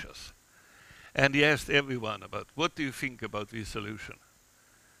 managers. And he asked everyone about, what do you think about this solution?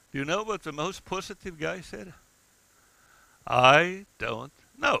 Do you know what the most positive guy said? I don't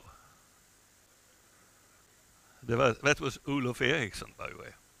know. That was Olof Eriksson, by the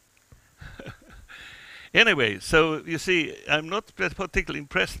way. Anyway, so you see, I'm not particularly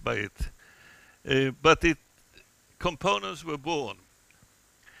impressed by it, but components were born.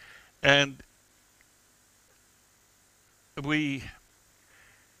 And we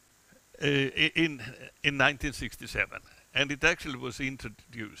in 1967, and it actually was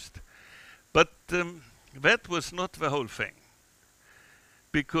introduced. But that was not the whole thing,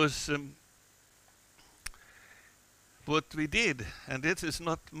 because what we did, and this is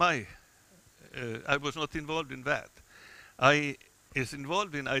not my, I was not involved in that. is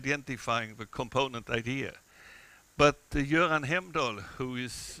involved in identifying the component idea. But Göran Hemdahl, who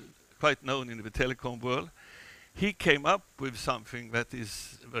is quite known in the telecom world, he came up with something that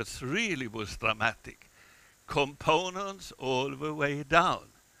really was dramatic. Components all the way down,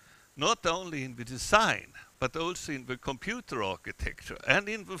 not only in the design, but also in the computer architecture and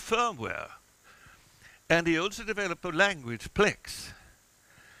in the firmware. And he also developed a language, Plex.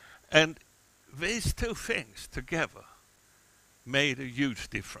 And these two things together made a huge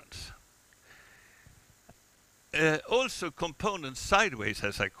difference. Also components sideways,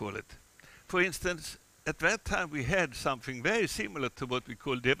 as I call it. For instance, at that time we had something very similar to what we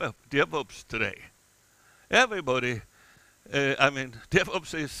call DevOps today. Everybody,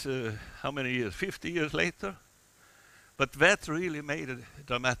 DevOps is how many years? 50 years later? But that really made a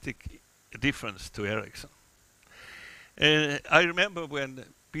dramatic difference to Ericsson. I remember when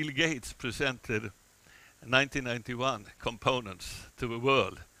Bill Gates presented 1991 components to the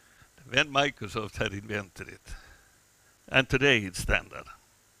world, when Microsoft had invented it. And today it's standard.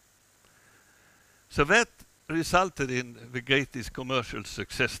 So that resulted in the greatest commercial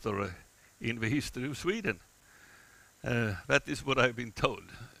success story in the history of Sweden. That is what I've been told,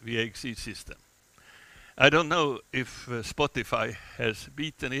 the AXE system. I don't know if Spotify has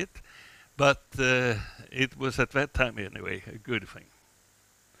beaten it, but it was at that time anyway a good thing.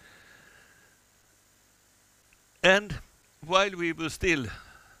 And while we were still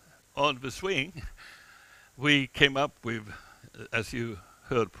on the swing, we came up with, as you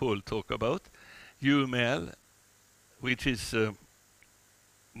heard Paul talk about, UML, which is a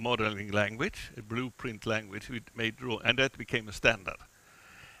modeling language, a blueprint language we made drawing, and that became a standard.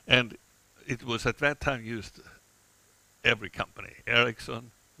 And it was at that time used every company, Ericsson,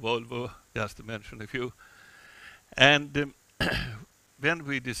 Volvo, just to mention a few. And then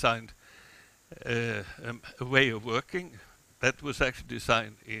we designed a way of working that was actually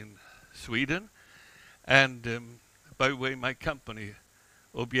designed in Sweden. And by the way, my company,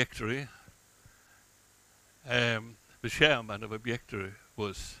 Objectory, the chairman of Objectory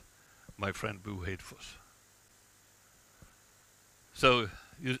was my friend Bo Hedfors. So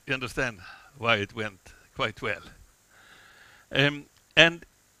you understand why it went quite well. And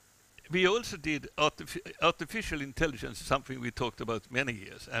we also did artificial intelligence, something we talked about many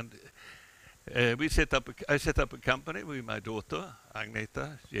years. And I set up a company with my daughter,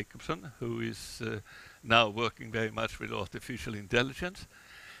 Ivar Jacobsson, who is now working very much with artificial intelligence.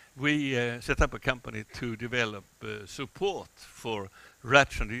 We set up a company to develop support for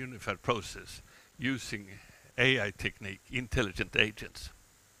rational unified process using AI technique, intelligent agents.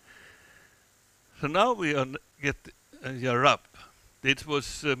 So now we are RAP. It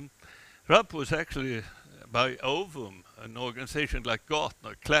was RAP was actually by Ovum, an organization like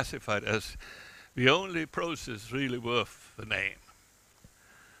Gartner, classified as the only process really worth the name.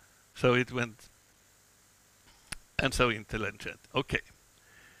 So it went, and so intelligent. Okay.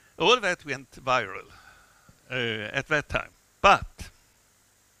 All that went viral at that time. But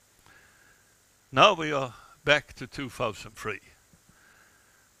now we are back to 2003.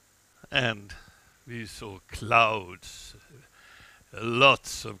 And we saw clouds,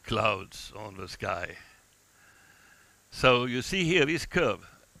 lots of clouds on the sky. So you see here this curve,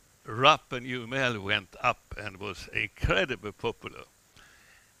 RAP and UML went up and was incredibly popular.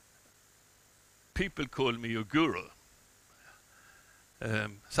 People call me a guru.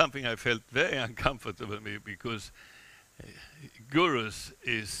 Something I felt very uncomfortable with because gurus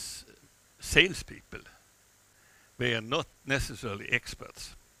is salespeople. They are not necessarily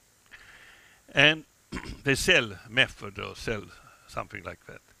experts. And they sell method or sell something like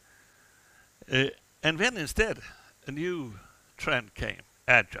that. And then instead, a new trend came,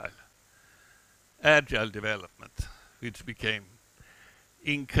 agile. Agile development, which became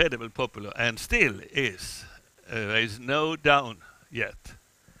incredibly popular and still is. There is no down yet.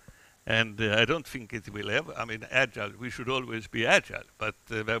 And I don't think it will ever, agile, we should always be agile, but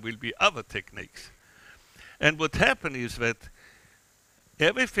there will be other techniques. And what happened is that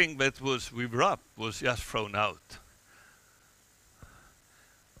everything that was with RAP was just thrown out.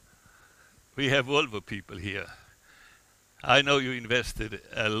 We have Volvo people here. I know you invested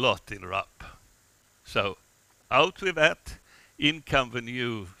a lot in RAP. So out with that, in come the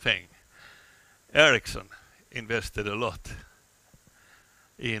new thing. Ericsson invested a lot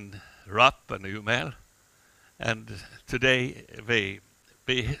in RAP and UML, and today they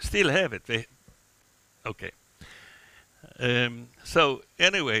still have it. Okay. So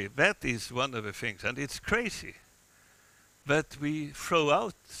anyway, that is one of the things, and it's crazy that we throw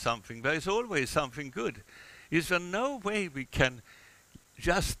out something. There is always something good. Is there no way we can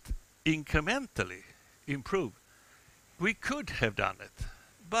just incrementally improve? we could have done it,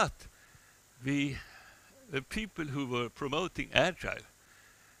 but the people who were promoting Agile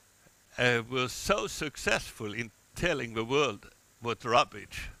were so successful in telling the world what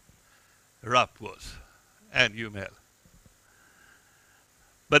rubbish RAP was and UML.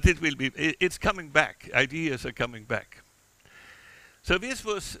 But it's coming back. Ideas are coming back. So this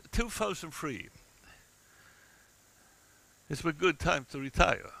was 2003. It's a good time to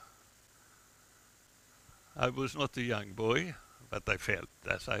retire. I was not a young boy, but I felt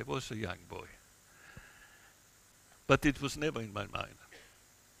as I was a young boy. But it was never in my mind.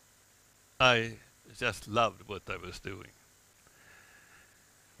 I just loved what I was doing.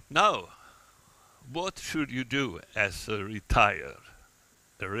 Now, what should you do as a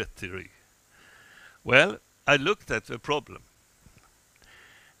retiree? Well, I looked at the problem.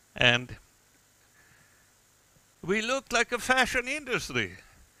 And we looked like a fashion industry.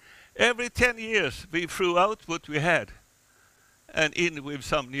 Every 10 years we threw out what we had and in with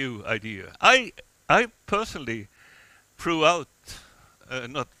some new idea. I personally threw out,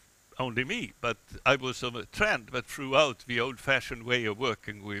 not only me, but I was of a trend that threw out the old-fashioned way of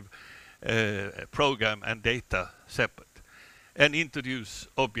working with program and data separate and introduce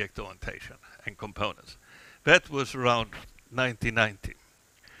object orientation and components. That was around 1990.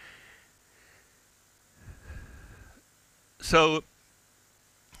 So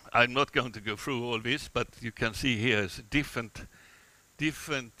I'm not going to go through all this, but you can see here is different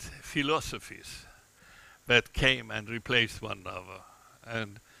philosophies that came and replaced one another,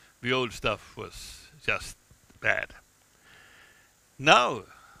 and the old stuff was just bad. Now,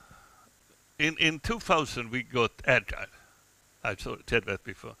 in 2000 we got Agile. I said that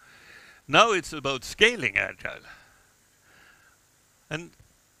before. Now it's about scaling Agile. And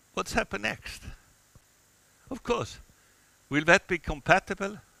what's happened next? Of course, will that be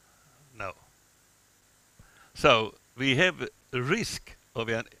compatible? No. So we have a risk of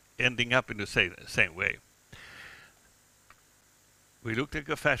ending up in the same way. We looked at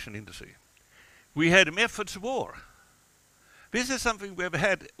the fashion industry. We had methods war. This is something we have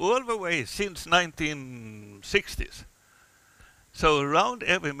had all the way since 1960s. So around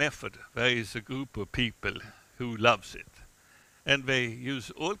every method there is a group of people who loves it. And they use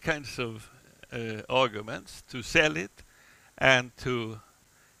all kinds of arguments to sell it and to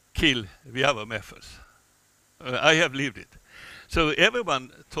kill the other methods. I have lived it. So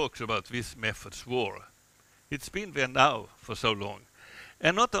everyone talks about this methods war. It's been there now for so long.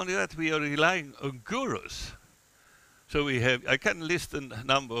 And not only that, we are relying on gurus. So we have, I can list a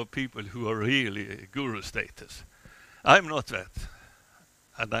number of people who are really guru status. I'm not that.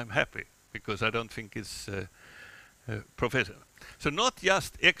 And I'm happy because I don't think it's professional. So not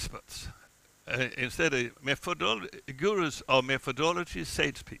just experts. Instead of gurus are methodology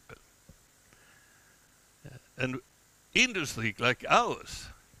salespeople. An industry like ours,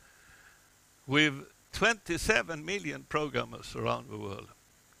 with 27 million programmers around the world.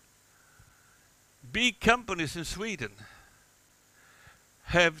 Big companies in Sweden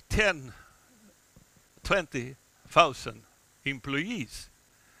have 20,000 employees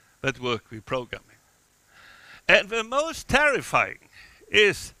that work with programming. And the most terrifying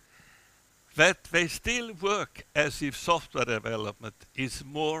is that they still work as if software development is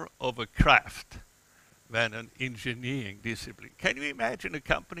more of a craft than an engineering discipline. Can you imagine a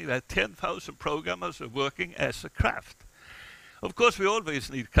company that 10,000 programmers are working as a craft? Of course, we always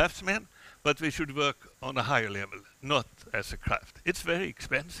need craftsmen, but we should work on a higher level, not as a craft. It's very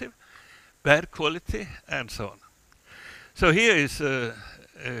expensive, bad quality, and so on. So here is,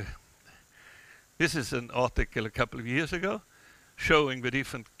 this is an article a couple of years ago, showing the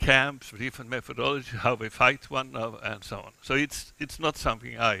different camps, the different methodologies, how they fight one another, and so on. So it's not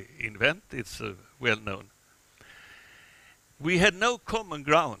something I invent, it's well known. We had no common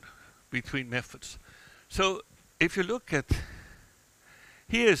ground between methods. So if you look at,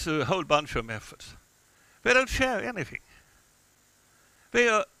 here's a whole bunch of methods. They don't share anything. They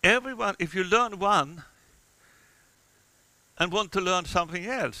are everyone, if you learn one and want to learn something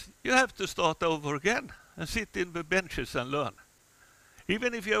else, you have to start over again and sit in the benches and learn.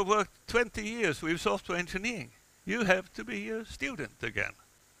 Even if you have worked 20 years with software engineering, you have to be a student again.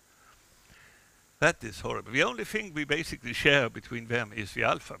 That is horrible. The only thing we basically share between them is the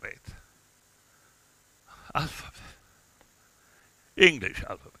alphabet. Alphabet. English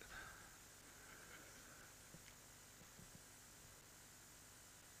alphabet.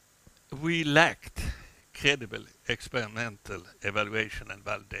 We lacked credible experimental evaluation and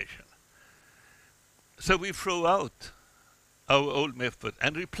validation. So we throw out our old method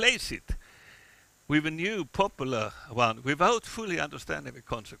and replace it with a new popular one without fully understanding the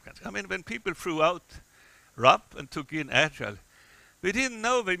consequences. I mean, when people threw out RUP and took in Agile. We didn't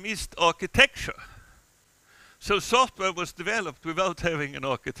know we missed architecture. So software was developed without having an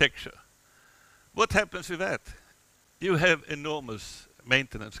architecture. What happens with that? You have enormous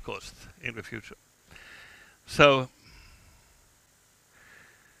maintenance costs in the future. So,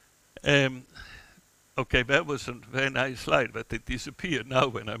 okay, that was a very nice slide, but it disappeared now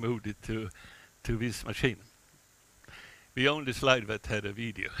when I moved it to this machine. The only slide that had a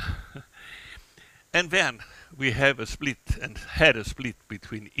video. And then we have a split, and had a split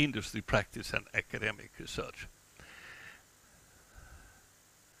between industry practice and academic research.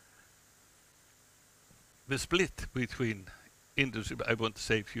 The split between industry, I want to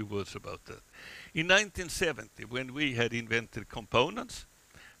say a few words about that. In 1970, when we had invented components,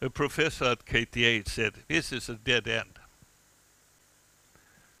 a professor at KTH said, this is a dead end.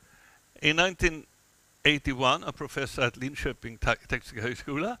 In 1981, a professor at Linköping Tekniska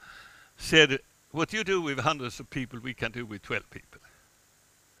Högskola said, what you do with hundreds of people, we can do with 12 people.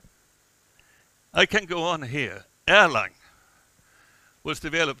 I can go on here. Erlang was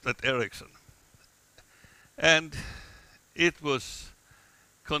developed at Ericsson. And it was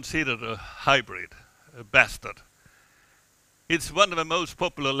considered a hybrid, a bastard. It's one of the most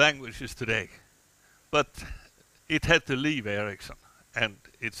popular languages today, but it had to leave Ericsson, and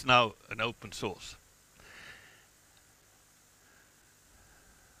it's now an open source.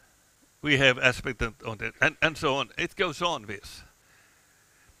 We have aspect on it, and so on. It goes on this.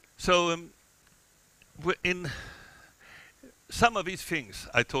 So in some of these things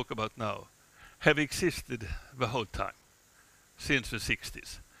I talk about now have existed the whole time, since the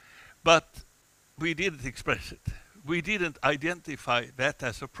 60s. But we didn't express it. We didn't identify that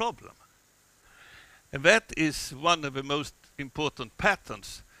as a problem. And that is one of the most important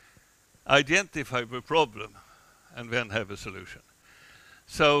patterns. Identify the problem and then have a solution.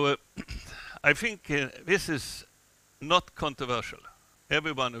 So I think this is not controversial.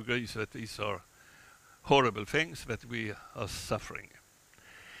 Everyone agrees that these are horrible things that we are suffering.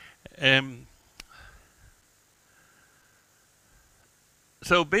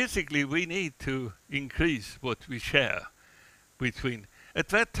 So basically we need to increase what we share between. At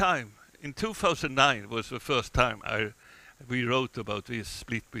that time, in 2009 was the first time we wrote about this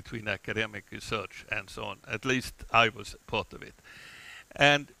split between academic research and so on. At least I was part of it.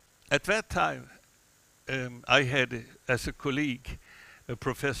 And at that time, I had as a colleague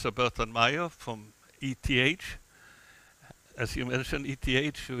Professor Bertrand Meyer from ETH, as you mentioned,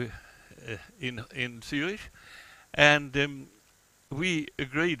 ETH in Zurich, and we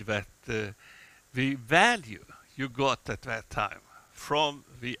agreed that the value you got at that time from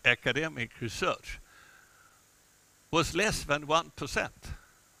the academic research was less than 1%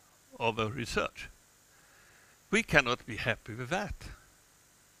 of the research. We cannot be happy with that.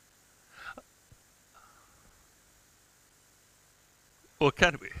 Or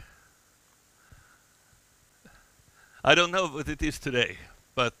can we? I don't know what it is today,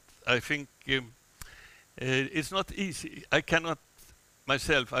 but I think it's not easy. I cannot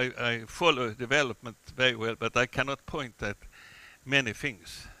myself, I follow development very well, but I cannot point at many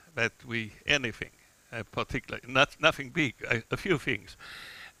things that anything particular, nothing big, a few things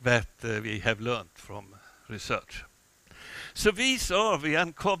that we have learned from research. So these are the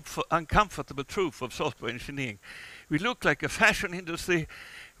uncomfortable truth of software engineering. We look like a fashion industry.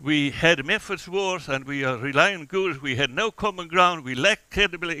 We had methods wars and we are relying on gurus. We had no common ground. We lacked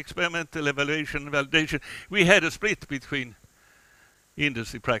credible experimental evaluation and validation. We had a split between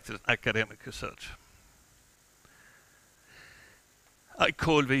industry practice and academic research. I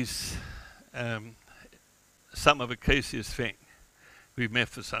call these some of the craziest thing with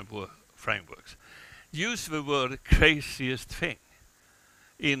methods and frameworks. Use the word craziest thing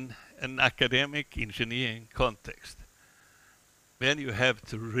in an academic engineering context. Then you have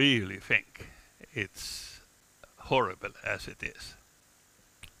to really think it's horrible as it is.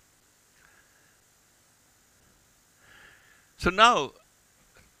 So now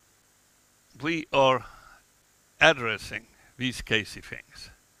we are addressing these crazy things.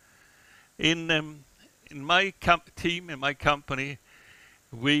 In my team, in my company,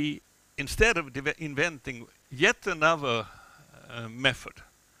 we, instead of inventing yet another method,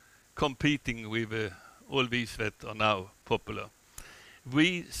 competing with all these that are now popular,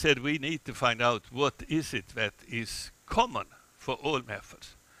 we said we need to find out what is it that is common for all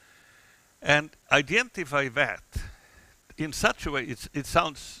methods and identify that in such a way. It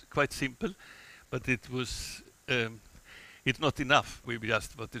sounds quite simple, but it's not enough with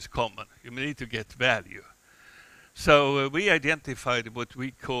just what is common. You need to get value. So we identified what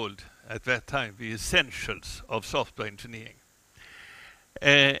we called at that time the essentials of software engineering.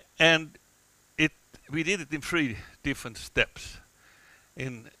 And we did it in 3 different steps.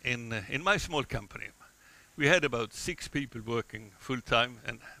 In my small company, we had about 6 people working full time,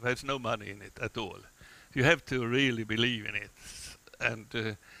 and there's no money in it at all. You have to really believe in it.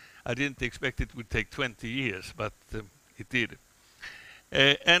 And I didn't expect it would take 20 years, but it did.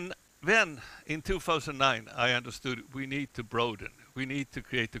 And then in 2009, I understood we need to broaden. We need to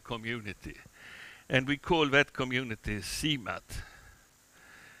create a community. And we call that community CMAT.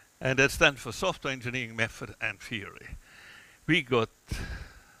 And that stands for Software Engineering Method and Theory. We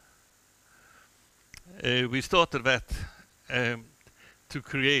started that to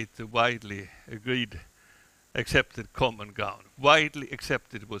create a widely agreed, accepted common ground. Widely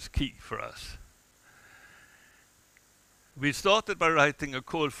accepted was key for us. We started by writing a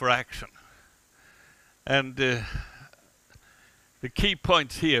call for action. And the key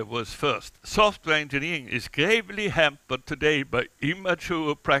points here was first, software engineering is gravely hampered today by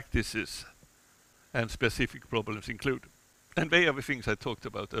immature practices and specific problems included. And they are the things I talked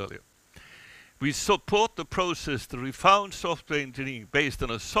about earlier. We support the process to refine software engineering based on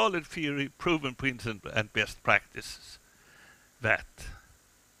a solid theory, proven principle, and best practices that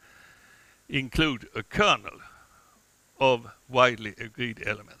include a kernel of widely agreed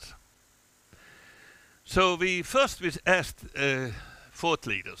elements. So we asked thought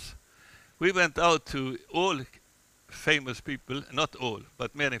leaders. We went out to all famous people, not all,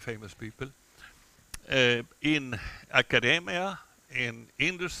 but many famous people, in academia, in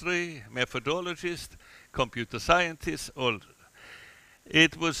industry, methodologists, computer scientists, all.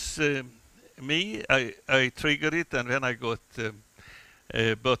 It was me, I triggered it, and then I got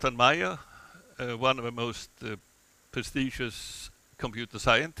Bertrand Meyer, one of the most prestigious computer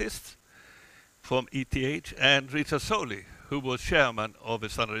scientists from ETH, and Richard Soley, who was chairman of the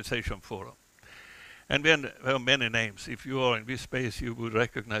Standardization Forum. And then there are many names. If you are in this space, you would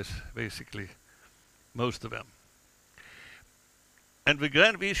recognize basically most of them. And the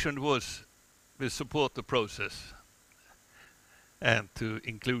grand vision was to support the process and to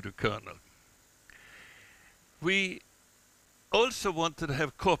include a kernel. We also wanted to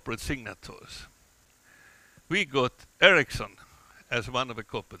have corporate signatories. We got Ericsson as one of the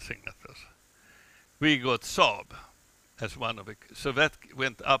corporate signatories. We got Saab as one of the, so that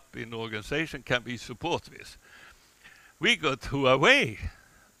went up in the organization, can we support this? We got Huawei.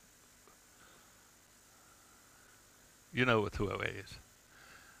 You know what Huawei is.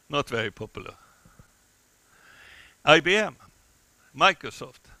 Not very popular. IBM,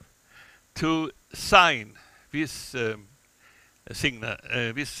 Microsoft, to sign this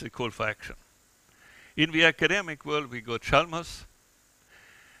this call for action. In the academic world, we got Chalmers,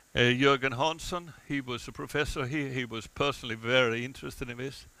 Jörgen Hansson, he was a professor here, he was personally very interested in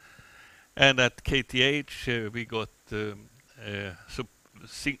this. And at KTH, we got a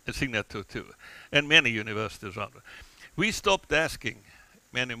signature too, and many universities around. We stopped asking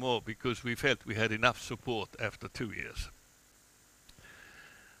many more because we felt we had enough support after 2 years.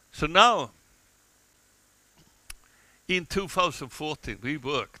 So now, in 2014,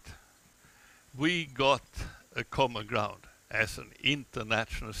 we got a common ground as an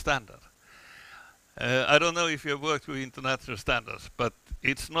international standard. I don't know if you have worked with international standards, but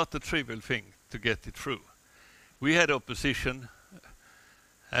it's not a trivial thing to get it through. We had opposition.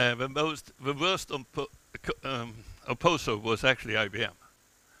 The worst opposer was actually IBM,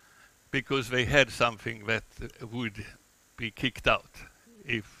 because they had something that would be kicked out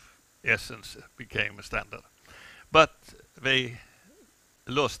if Essence became a standard. But they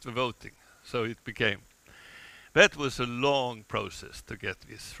lost the voting, so it became. That was a long process to get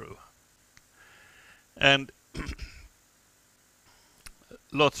this through. And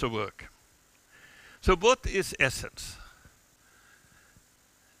lots of work. So what is Essence?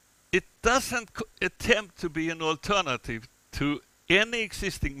 It doesn't attempt to be an alternative to any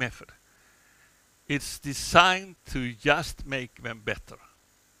existing method. It's designed to just make them better.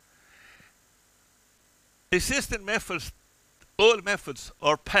 Existing methods, all methods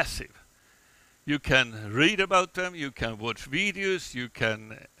are passive. You can read about them, you can watch videos, you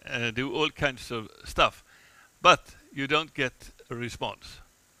can do all kinds of stuff, but you don't get a response.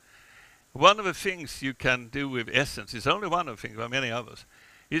 One of the things you can do with Essence, is only one of the things, there are many others,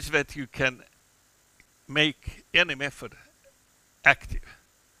 is that you can make any method active.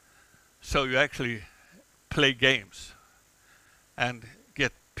 So you actually play games and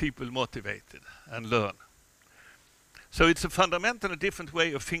get people motivated and learn. So it's a fundamentally different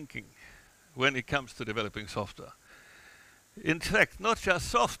way of thinking when it comes to developing software. In fact, not just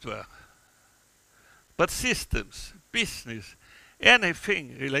software, but systems, business,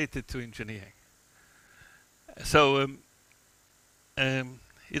 anything related to engineering. So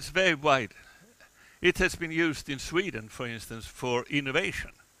it's very wide. It has been used in Sweden, for instance, for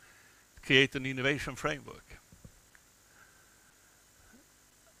innovation, create an innovation framework.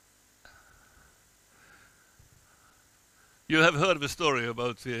 You have heard the story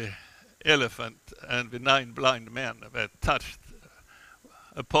about the elephant and the 9 blind men that touched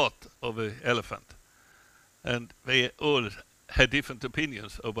a part of the elephant. And they all had different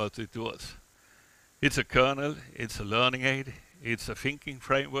opinions about what it was. It's a kernel, it's a learning aid, it's a thinking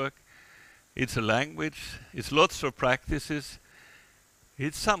framework, it's a language, it's lots of practices,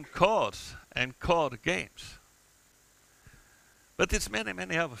 it's some cards and card games. But it's many,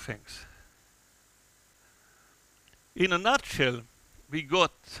 many other things. In a nutshell, we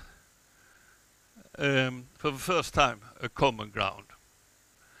got, for the first time, a common ground.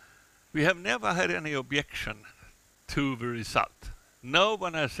 We have never had any objection to the result. No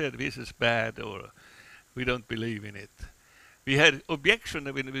one has said this is bad or we don't believe in it. We had objection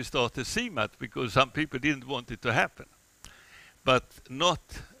when we started CMAT because some people didn't want it to happen, but not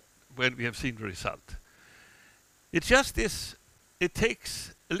when we have seen the result. It's just this, it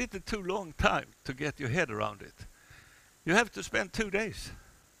takes a little too long time to get your head around it. You have to spend 2 days.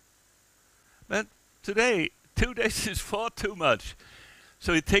 But today, 2 days is far too much,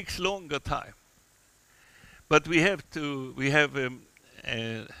 so it takes longer time. But we have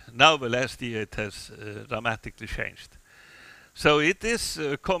now the last year it has dramatically changed. So it is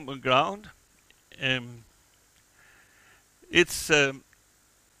common ground. It's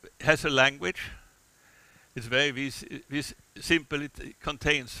has a language. It's very simple. It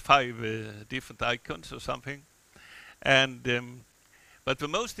contains 5 different icons or something. And but the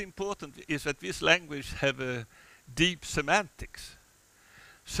most important is that this language have a deep semantics.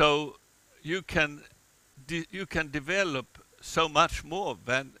 So you can develop so much more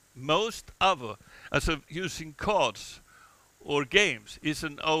than most other. Also, using cards or games is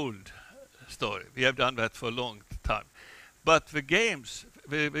an old story. We have done that for a long time. But the games,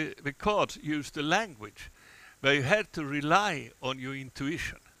 the cards use the language where you had to rely on your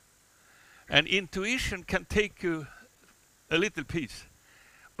intuition. And intuition can take you a little piece.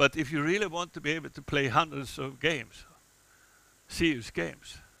 But if you really want to be able to play hundreds of games, serious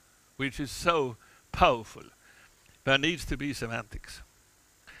games, which is so powerful, there needs to be semantics.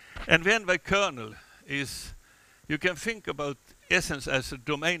 And then the kernel is, you can think about essence as a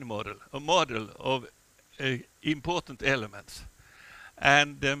domain model, a model of important elements.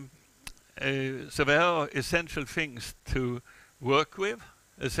 And so there are essential things to work with,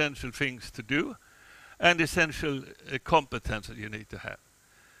 essential things to do, and essential competence that you need to have.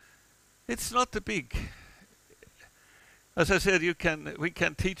 It's not a big, as I said, we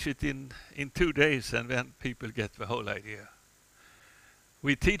can teach it in 2 days and then people get the whole idea.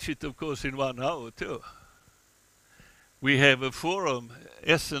 We teach it, of course, in 1 hour too. We have a forum,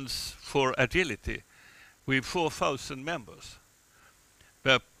 Essence for Agility, with 4,000 members,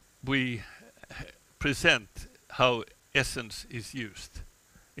 where we present how Essence is used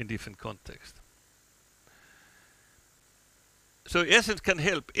in different contexts. So Essence can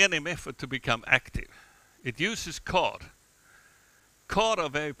help any method to become active. It uses card. Card are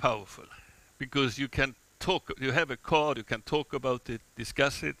very powerful because you can talk, you have a card, you can talk about it,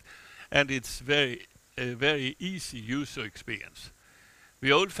 discuss it, and it's a very easy user experience.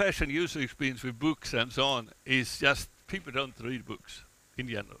 The old-fashioned user experience with books and so on is just, people don't read books in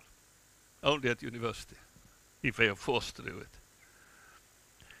general, only at university, if they are forced to do it.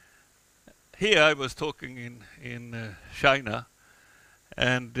 Here I was talking in China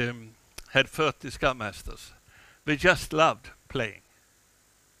and had 30 Scrum Masters. They just loved playing.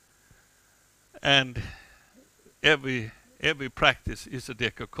 And every practice is a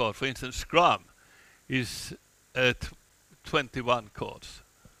deck of cards. For instance, Scrum is 21 cards,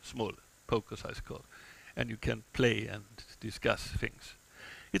 small poker-sized card, and you can play and discuss things.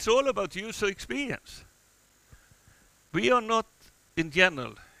 It's all about user experience. We are not, in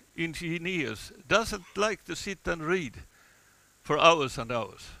general, engineers doesn't like to sit and read for hours and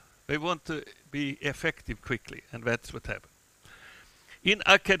hours. They want to be effective quickly, and that's what happened. In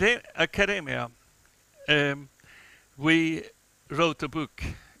academia, we wrote a book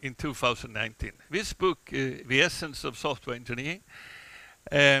in 2019. This book, The Essence of Software Engineering,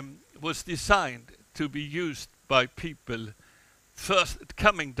 was designed to be used by people first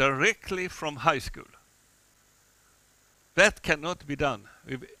coming directly from high school. That cannot be done.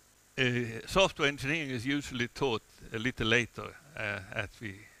 Software engineering is usually taught a little later at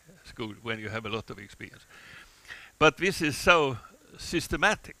the school when you have a lot of experience. But this is so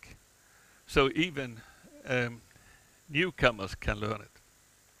systematic, so even newcomers can learn it.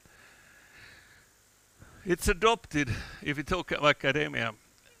 It's adopted, if we talk about academia,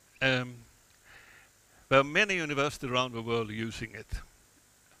 There are many universities around the world using it.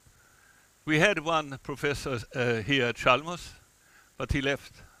 We had one professor here at Chalmers, but he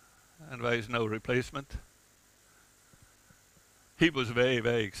left, and there is no replacement. He was very,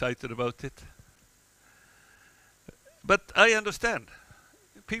 very excited about it. But I understand.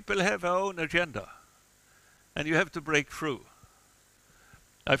 People have their own agenda, and you have to break through.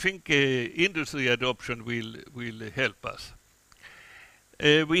 I think industry adoption will help us.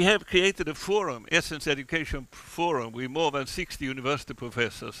 We have created a forum, Essence Education Forum, with more than 60 university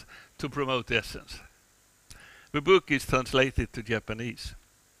professors to promote Essence. The book is translated to Japanese.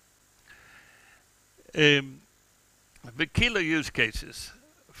 The killer use cases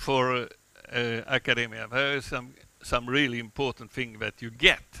for academia, there is some really important thing that you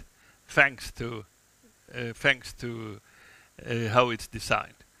get thanks to how it's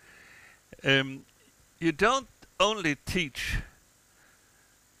designed. You don't only teach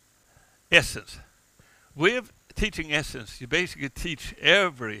Essence. With teaching Essence, you basically teach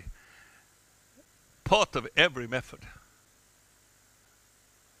every part of every method,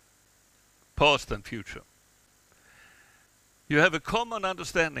 past and future. You have a common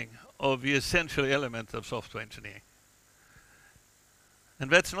understanding of the essential element of software engineering. And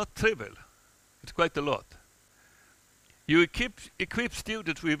that's not trivial. It's quite a lot. You equip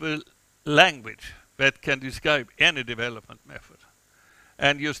students with a language that can describe any development method.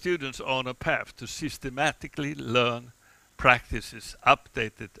 And your students are on a path to systematically learn practices,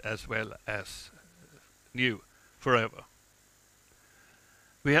 updated as well as new, forever.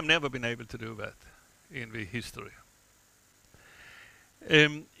 We have never been able to do that in the history.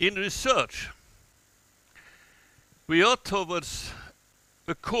 In research, we are towards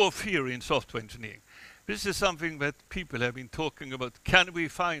a core theory in software engineering. This is something that people have been talking about. Can we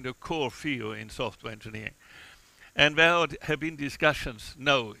find a core theory in software engineering? And there have been discussions,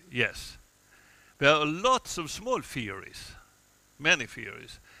 no, yes. There are lots of small theories, many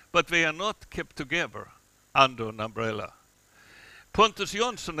theories, but they are not kept together under an umbrella. Pontus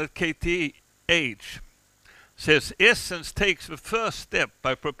Jonsson at KTH says Essence takes the first step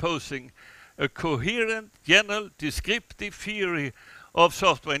by proposing a coherent, general, descriptive theory of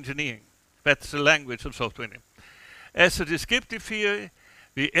software engineering. That's the language of software engineering. As a descriptive theory,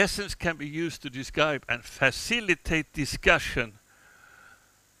 the Essence can be used to describe and facilitate discussion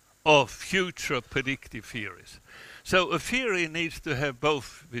of future predictive theories. So a theory needs to have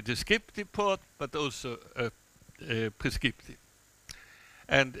both the descriptive part, but also a prescriptive.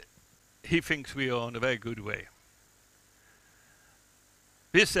 And he thinks we are on a very good way.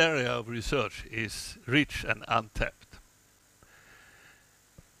 This area of research is rich and untapped.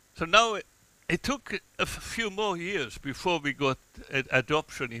 So now it took a few more years before we got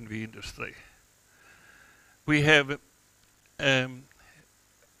adoption in the industry. We have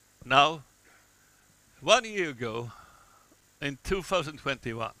now, 1 year ago, in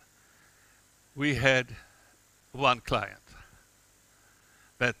 2021, we had one client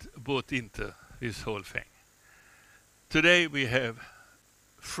that bought into this whole thing. Today we have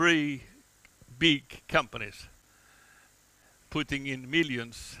 3 big companies putting in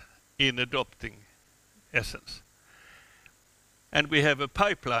millions in adopting Essence. And we have a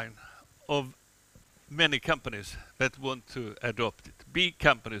pipeline of many companies that want to adopt it. Big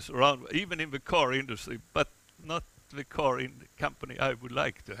companies around, even in the car industry, but not the car company I would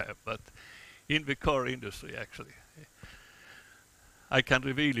like to have, but in the car industry actually. I can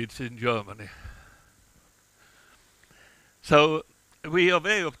reveal it's in Germany. So we are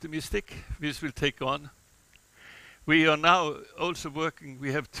very optimistic this will take on. We are now also working,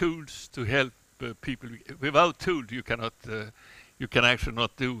 we have tools to help people. Without tools you cannot, you can actually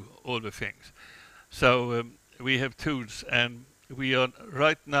not do all the things. So we have tools, and we are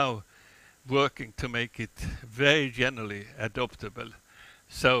right now working to make it very generally adoptable.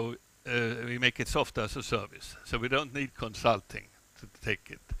 So we make it software as a service. So we don't need consulting to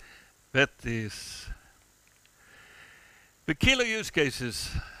take it. That is the killer use cases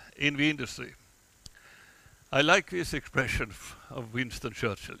in the industry. I like this expression of Winston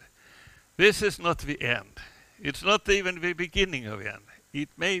Churchill. This is not the end. It's not even the beginning of the end. It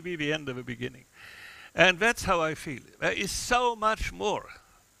may be the end of the beginning. And that's how I feel. There is so much more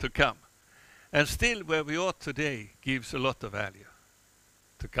to come. And still where we are today gives a lot of value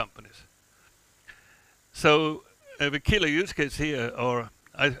to companies. So the killer use case here are,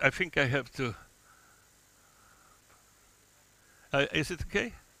 I think I have to, is it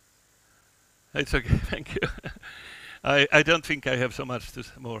okay? It's okay, thank you. I don't think I have so much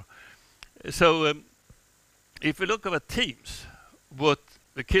more. So if we look at teams, what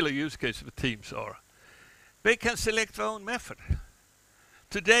the killer use case of teams are, they can select their own method.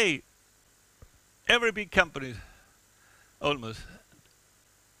 Today, every big company, almost,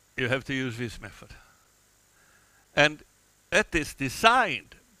 you have to use this method. And that is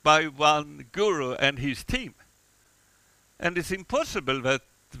designed by one guru and his team. And it's impossible that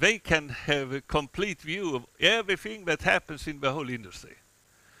they can have a complete view of everything that happens in the whole industry.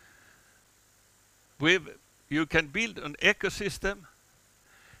 You can build an ecosystem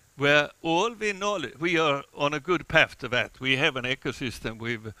where all the knowledge, we are on a good path to that. We have an ecosystem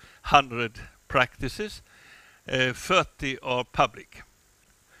with 100 practices, 30 are public.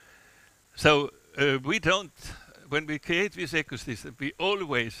 So we don't, when we create this ecosystem, we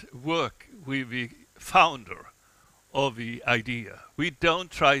always work with the founder of the idea. We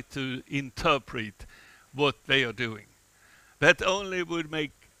don't try to interpret what they are doing. That only would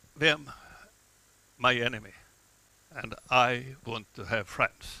make them my enemy. And I want to have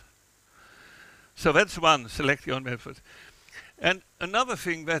friends. So that's one selection method. And another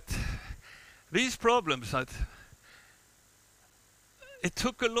thing, that these problems, it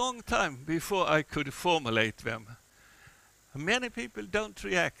took a long time before I could formulate them. Many people don't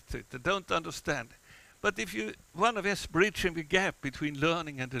react to it, they don't understand. But if you, one of us bridging the gap between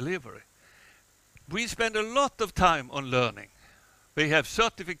learning and delivery, we spend a lot of time on learning. We have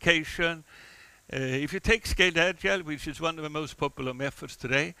certification. If you take Scaled Agile, which is one of the most popular methods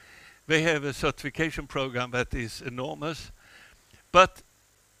today, they have a certification program that is enormous. But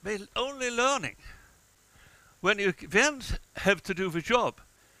they're only learning. When you then have to do the job,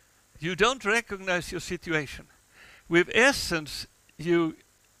 you don't recognize your situation. With Essence, you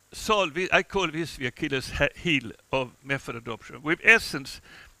solve it. I call this the Achilles heel of method adoption. With Essence,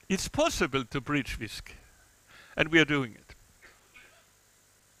 it's possible to bridge this, and we are doing it.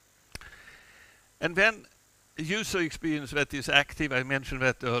 And then user experience that is active, I mentioned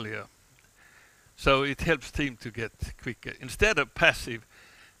that earlier. So it helps team to get quicker. Instead of passive,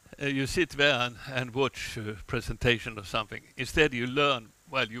 you sit there and watch a presentation or something. Instead you learn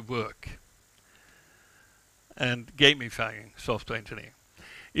while you work. And gamifying software engineering.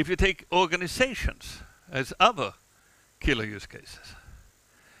 If you take organizations as other killer use cases,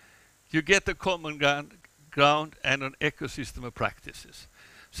 you get a common ground and an ecosystem of practices.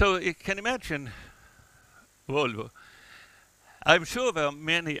 So you can imagine Volvo. I'm sure there are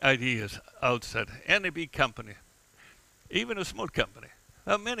many ideas outside any big company, even a small company.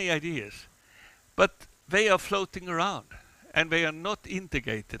 There are many ideas, but they are floating around and they are not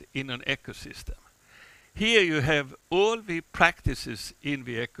integrated in an ecosystem. Here you have all the practices in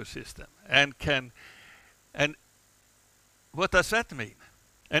the ecosystem and what does that mean?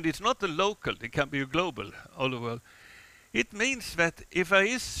 And it's not a local, it can be a global, all over the world. It means that if there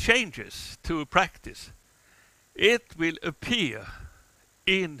is changes to a practice, it will appear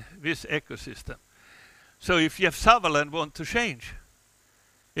in this ecosystem. So if Jeff Sutherland wants to change,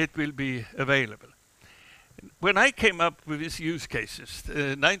 it will be available. When I came up with these use cases,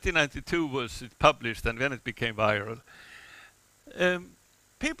 1992 was published and then it became viral.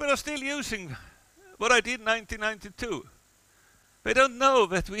 People are still using what I did in 1992. They don't know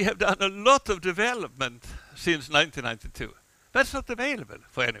that we have done a lot of development since 1992. That's not available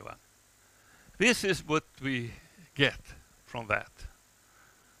for anyone. This is what we get from that.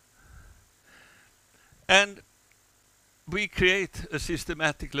 And we create a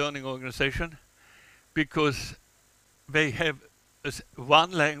systematic learning organization because they have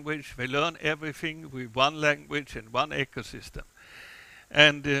one language, they learn everything with one language and one ecosystem.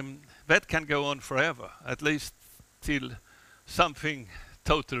 And that can go on forever, at least till something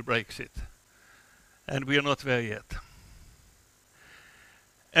totally breaks it. And we are not there yet.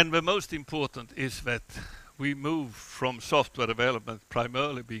 And the most important is that we move from software development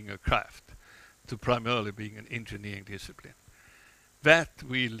primarily being a craft to primarily being an engineering discipline. That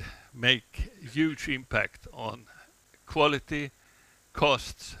will make huge impact on quality,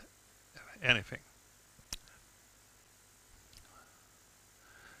 costs, anything.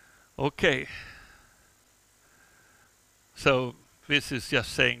 Okay. So this is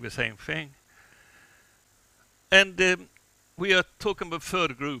just saying the same thing. And we are talking about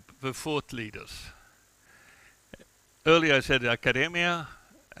third group, the thought leaders. Earlier I said academia,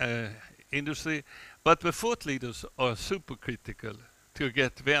 industry, but the thought leaders are super critical to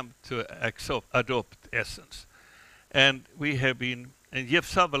get them to adopt Essence. And we have been, and Jeff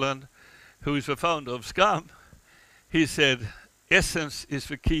Sutherland, who is the founder of Scrum, he said, Essence is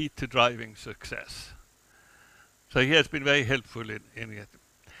the key to driving success. So he has been very helpful in it.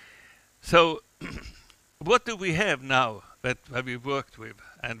 So what do we have now that we worked with,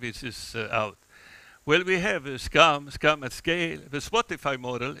 and this is out? Well, we have Scrum at scale. The Spotify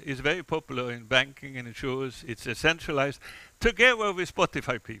model is very popular in banking and insurance. It's decentralized together with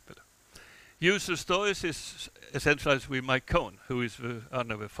Spotify people. User stories is essentialized with my cone, who is one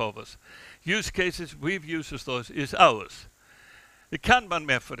of the fathers. Use cases with user stories is ours. The Kanban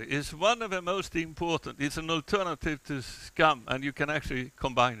method is one of the most important. It's an alternative to Scrum, and you can actually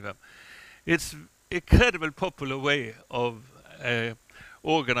combine them. It's an incredibly popular way of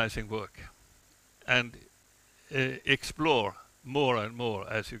organizing work and explore more and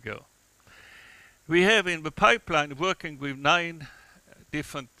more as you go. We have in the pipeline working with 9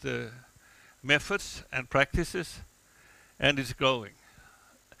 different methods and practices, and it's growing.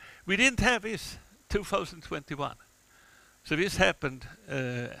 We didn't have this 2021. So this happened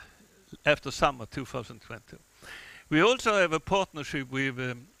after summer 2020. We also have a partnership with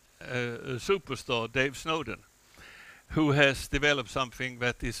a superstar, Dave Snowden, who has developed something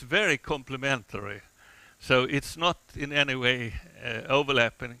that is very complementary. So it's not in any way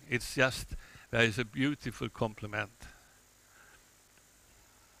overlapping, it's just there is a beautiful complement.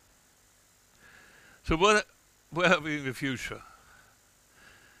 So where are we in the future?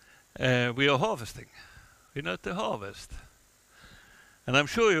 We are harvesting. We're not the harvest. And I'm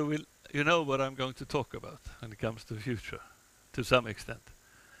sure you know what I'm going to talk about when it comes to the future, to some extent.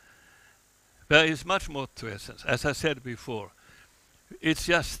 There is much more to essence. As I said before, it's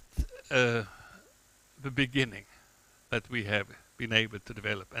just the beginning that we have been able to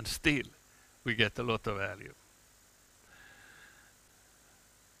develop, and still we get a lot of value.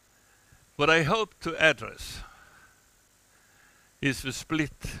 What I hope to address is the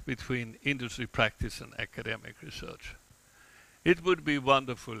split between industry practice and academic research. It would be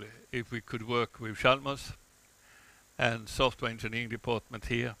wonderful if we could work with Chalmers and software engineering department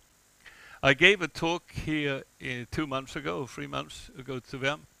here. I gave a talk here 2 months ago, or 3 months ago to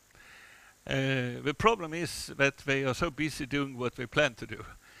them. The problem is that they are so busy doing what they plan to do,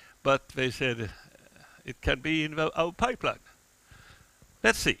 but they said it can be in our pipeline.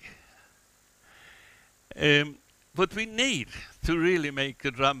 Let's see. What we need to really make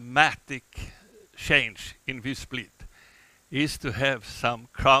a dramatic change in this split is to have some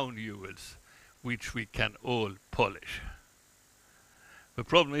crown jewels which we can all polish. The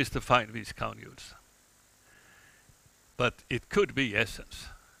problem is to find these crown jewels. But it could be essence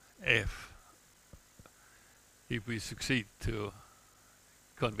if we succeed to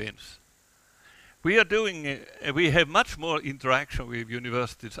convince. We are doing, we have much more interaction with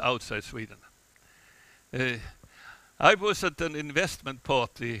universities outside Sweden. I was at an investment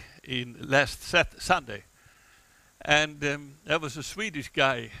party in last Sunday, and there was a Swedish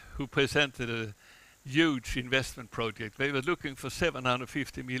guy who presented a huge investment project. They were looking for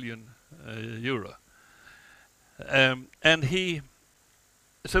 750 million euro. And he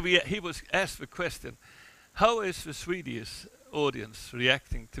was asked the question, how is the Swedish audience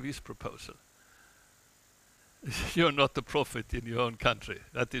reacting to this proposal? You're not a prophet in your own country.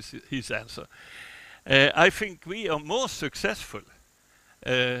 That is his answer. I think we are more successful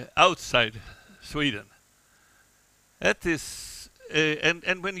outside Sweden. That is,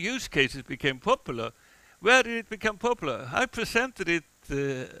 and when use cases became popular, where did it become popular? I presented it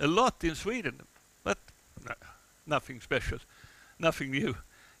a lot in Sweden, but nothing special, nothing new.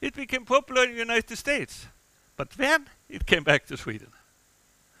 It became popular in the United States, but then it came back to Sweden.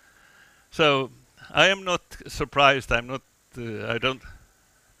 So I am not surprised. I'm not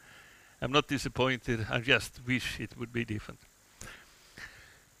disappointed. I just wish it would be different.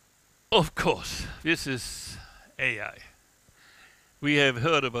 Of course, this is AI. We have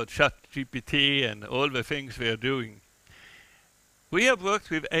heard about ChatGPT and all the things we are doing. We have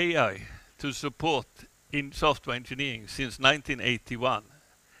worked with AI to support in software engineering since 1981.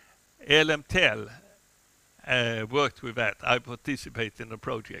 LMTL worked with that. I participated in the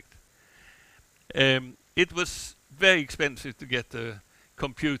project. It was very expensive to get a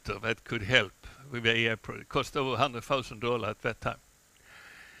computer that could help with the AI project. It cost over $100,000 at that time.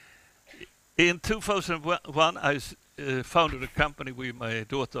 In 2001, I founded a company with my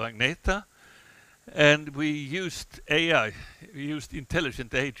daughter Agneta, and we used AI, we used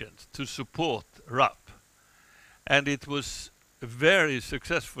intelligent agents to support RAP. And it was very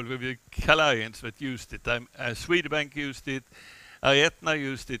successful with the clients that used it. Swedbank used it, Aetna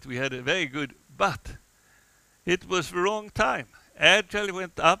used it, we had a very good, but it was the wrong time. Agile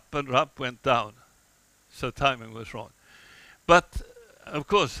went up and RAP went down, so timing was wrong. But of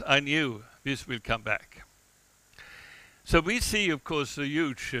course, I knew this will come back. So we see, of course, a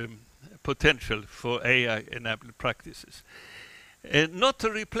huge potential for AI-enabled practices. Not to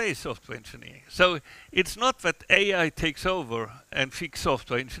replace software engineering. So it's not that AI takes over and fix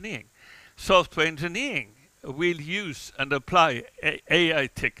software engineering. Software engineering will use and apply AI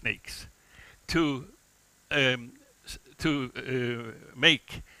techniques to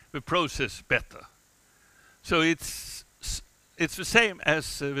make the process better. So it's the same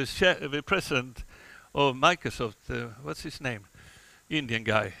as the president of Microsoft, what's his name? Indian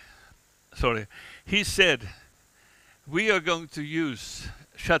guy. Sorry. He said, we are going to use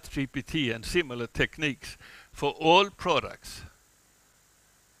ChatGPT and similar techniques for all products.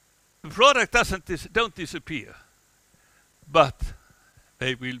 The product don't disappear, but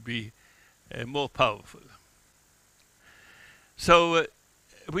they will be more powerful. So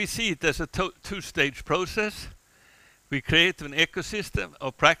we see it as a two-stage process. We create an ecosystem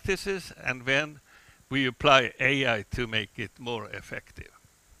of practices, and then we apply AI to make it more effective.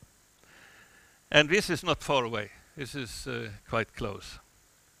 And this is not far away. This is quite close.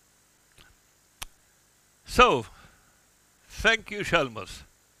 So, thank you, Chalmers.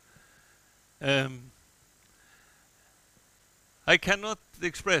 I cannot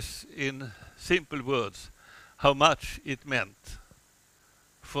express in simple words how much it meant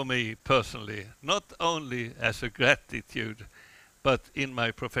for me personally, not only as a gratitude, but in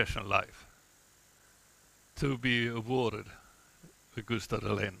my professional life, to be awarded the Gustaf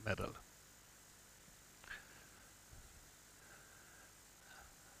Dalén medal.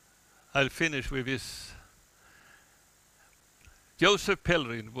 I'll finish with this. Joseph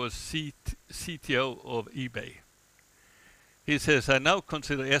Pellerin was CTO of eBay. He says, I now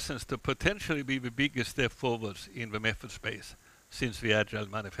consider Essence to potentially be the biggest step forwards in the method space since the Agile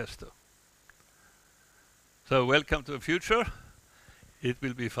Manifesto. So welcome to the future. It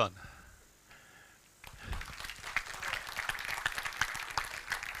will be fun.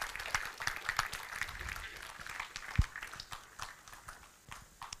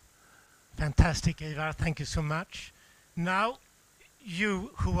 Fantastic, Ivar. Thank you so much. Now,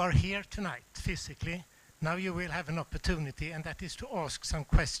 you who are here tonight physically, now you will have an opportunity, and that is to ask some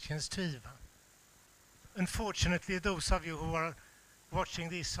questions to Ivar. Unfortunately, those of you who are watching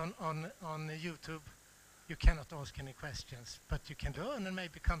this on YouTube, you cannot ask any questions, but you can learn and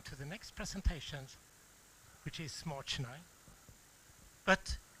maybe come to the next presentations, which is March 9.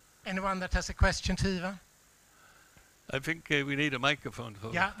 But anyone that has a question to Ivar? I think we need a microphone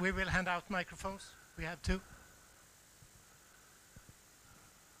for. Yeah, we will hand out microphones. We have two.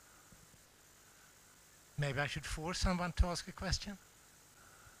 Maybe I should force someone to ask a question.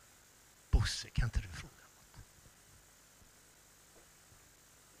 Bosse, kan inte du fråga något?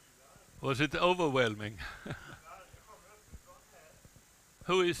 Was it overwhelming?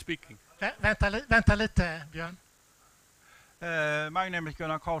 Who is speaking? Vänta lite, Björn. My name is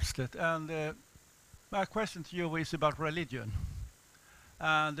Gunnar Karlstedt, and my question to you is about religion.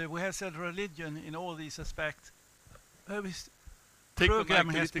 And we have said religion in all these aspects.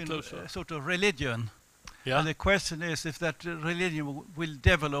 Programming has been sort of religion. Yeah. And the question is if that religion will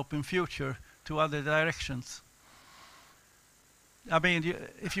develop in future to other directions. I mean,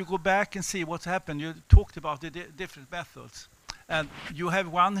 if you go back and see what's happened, you talked about the different methods. And you have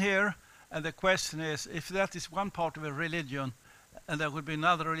one here, and the question is if that is one part of a religion, and there would be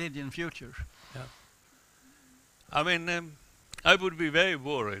another religion in future. Yeah. I mean, I would be very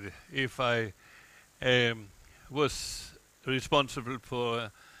worried if I was responsible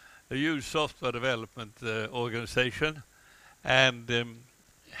for a huge software development organization and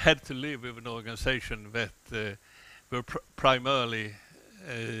had to live with an organization that were primarily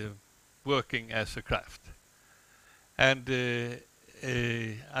working as a craft. And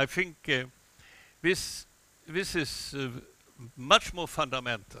I think this is much more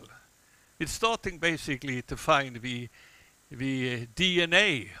fundamental. It's starting basically to find the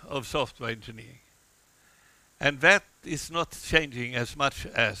DNA of software engineering. And that is not changing as much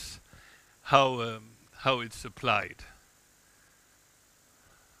as how it's applied.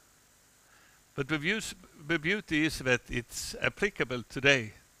 But the beauty is that it's applicable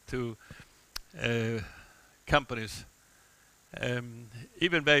today to companies,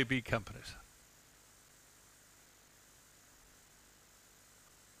 even very big companies.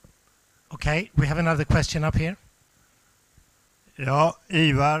 Okay, we have another question up here. Ja,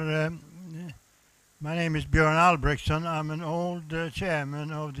 Ivar, my name is Björn Albrektsson. I'm an old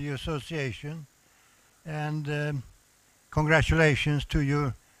chairman of the association, and congratulations to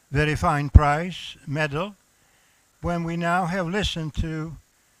your very fine prize medal. When we now have listened to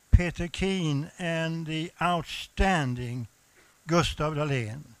Peter Keen and the outstanding Gustaf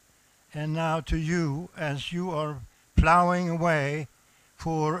Dalén, and now to you as you are plowing away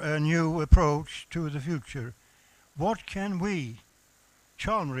for a new approach to the future, what can we,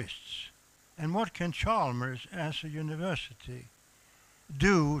 Chalmerists, and what can Chalmers as a university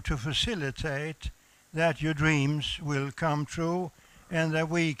do to facilitate that your dreams will come true and that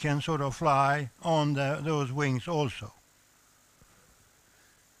we can sort of fly on those wings also?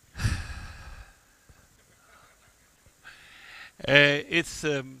 It's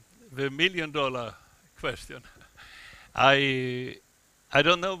the $1,000,000 question. I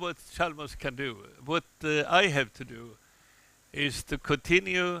don't know what Chalmers can do. What I have to do is to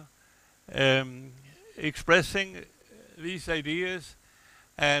continue expressing these ideas,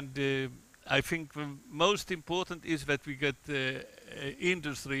 and I think the most important is that we get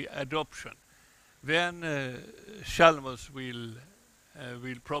industry adoption. Then Chalmers will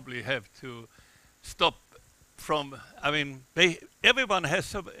probably have to stop from. I mean, everyone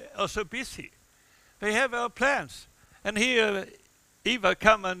are so busy. They have our plans, and here Ivar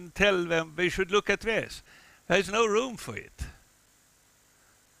come and tell them they should look at this. There is no room for it.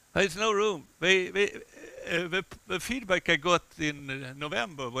 There is no room. The feedback I got in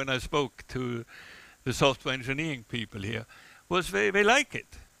November when I spoke to the software engineering people here was they like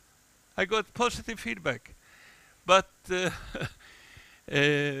it. I got positive feedback, but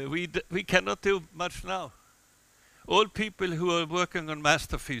we cannot do much now. All people who are working on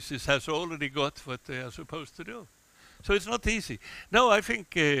master thesis has already got what they are supposed to do. So it's not easy. No, I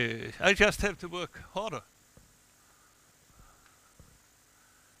think I just have to work harder.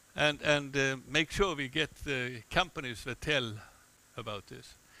 And make sure we get the companies that tell about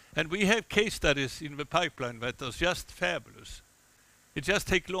this. And we have case studies in the pipeline that are just fabulous. It just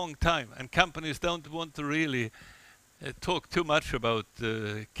takes a long time, and companies don't want to really talk too much about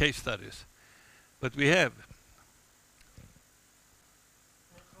case studies. But we have.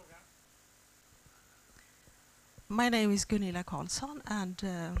 My name is Gunilla Karlsson, and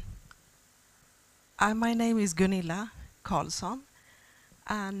my name is Gunilla Karlsson,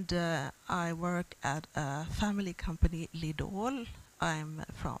 and I work at a family company, Lidl. I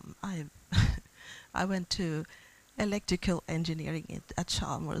went to electrical engineering at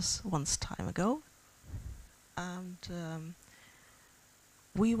Chalmers once time ago, and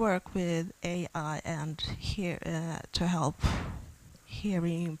we work with AI and to help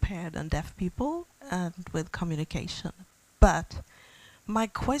hearing impaired and deaf people and with communication. But my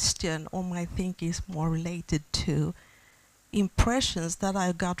question or my thinking is more related to impressions that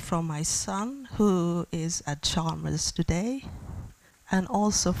I got from my son, who is at Chalmers today, and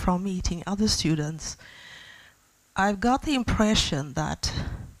also from meeting other students. I've got the impression that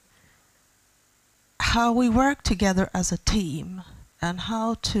how we work together as a team and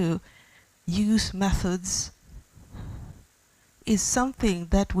how to use methods is something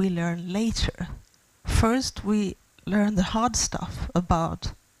that we learn later. First, we learn the hard stuff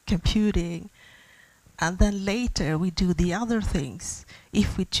about computing, and then later we do the other things,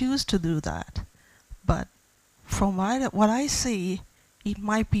 if we choose to do that. But from what I see, it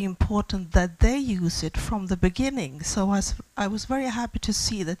might be important that they use it from the beginning. So I was very happy to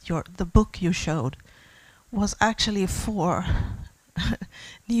see that the book you showed was actually for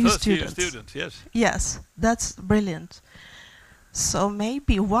new students. First-year students, yes. Yes, that's brilliant. So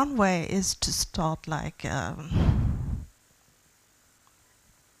maybe one way is to start like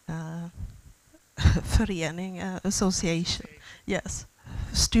förening, association. Yes,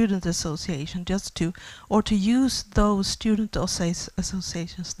 student association, to use those student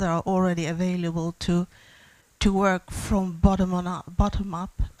associations that are already available to work from bottom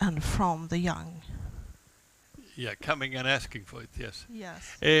up and from the young. Yeah, coming and asking for it, yes.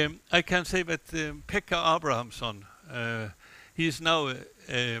 Yes. I can say that Pekka Abrahamsson, he is now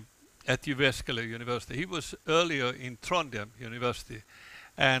at Jyväskylä University. He was earlier in Trondheim University,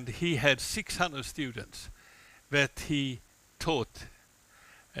 and he had 600 students that he taught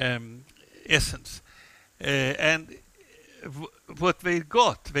Essence. And what they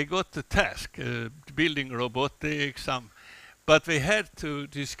got the task, building robotics, but they had to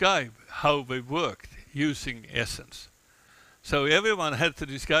describe how they worked using Essence. So everyone had to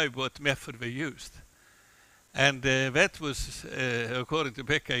describe what method they used. And that was, according to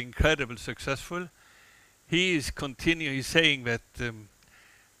Pekka, incredibly successful. He is he's saying that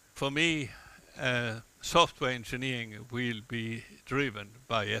for me, software engineering will be driven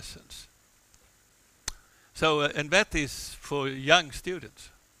by Essence. So, and that is for young students.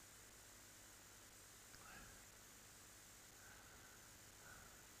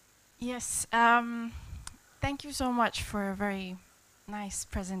 Yes, thank you so much for a very nice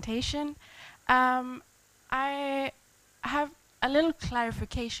presentation. I have a little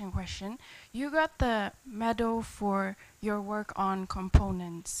clarification question. You got the medal for your work on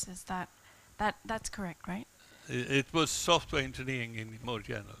components. Is that's correct, right? It was software engineering in more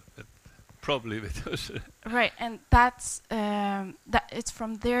general, but probably it was. Right, and that's it's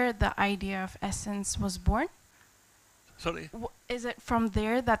from there the idea of Essence was born? Sorry? Is it from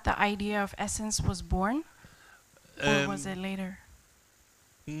there that the idea of Essence was born? Or was it later?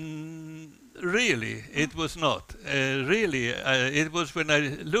 really, it was not. Really, it was when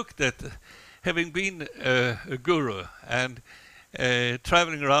I looked at, having been a guru and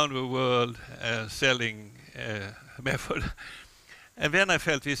traveling around the world selling method, and then I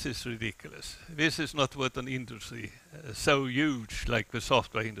felt this is ridiculous. This is not what an industry so huge like the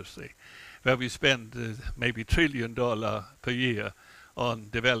software industry, where we spend maybe $1 trillion per year on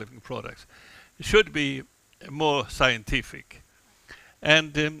developing products. It should be more scientific.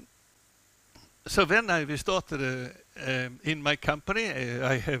 And so then we started in my company.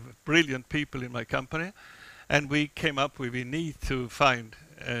 I have brilliant people in my company, and we came up with we need to find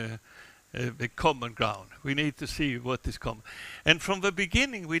the common ground. We need to see what is common. And from the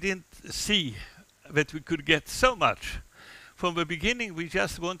beginning, we didn't see that we could get so much. From the beginning, we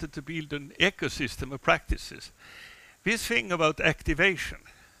just wanted to build an ecosystem of practices. This thing about activation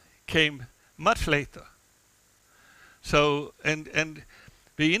came much later. So, and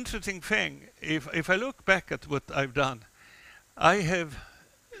the interesting thing, if I look back at what I've done, I have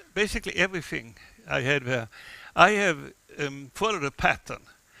basically everything I had there. I have followed a pattern.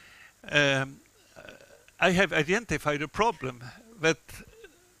 I have identified a problem that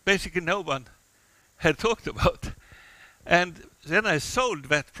basically no one had talked about. And then I solved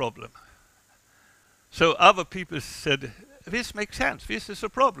that problem. So other people said, this makes sense, this is a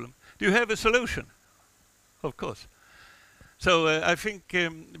problem. Do you have a solution? Of course. So I think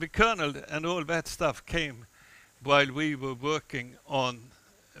the kernel and all that stuff came while we were working on,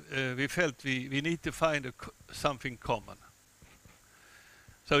 we felt we need to find something common.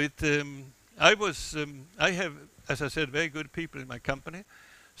 So I have, as I said, very good people in my company.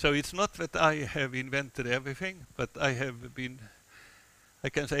 So it's not that I have invented everything, but I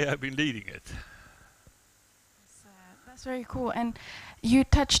can say I've been leading it. That's very cool. And you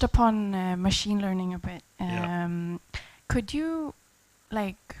touched upon machine learning a bit. Could you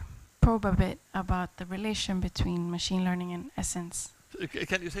probe a bit about the relation between machine learning and essence?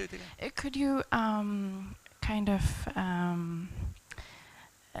 Can you say it again? Could you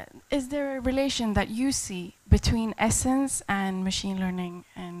is there a relation that you see between essence and machine learning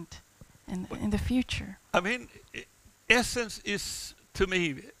and in the future? I mean, essence is, to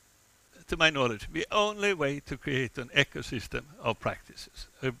me, to my knowledge, the only way to create an ecosystem of practices,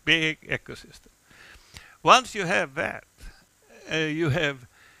 a big ecosystem. Once you have that, you have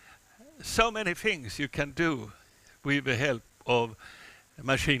so many things you can do with the help of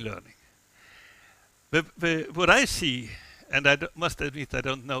machine learning. What I see, and I must admit I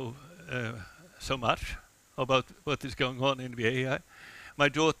don't know so much about what is going on in the AI. My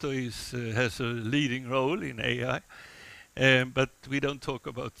daughter has a leading role in AI, but we don't talk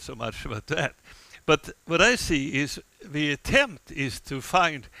about so much about that. But what I see is the attempt is to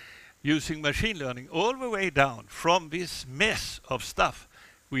find, using machine learning, all the way down from this mess of stuff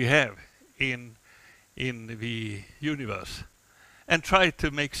we have in the universe, and try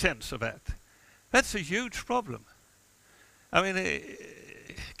to make sense of that. That's a huge problem. I mean,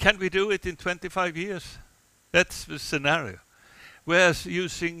 can we do it in 25 years? That's the scenario. Whereas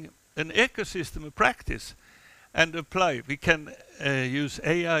using an ecosystem of practice and apply, we can use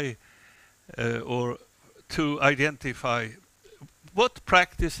AI or to identify what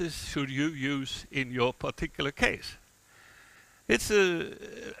practices should you use in your particular case.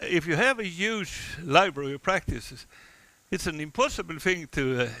 If you have a huge library of practices, it's an impossible thing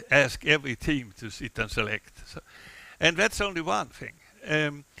to ask every team to sit and select. So, and that's only one thing.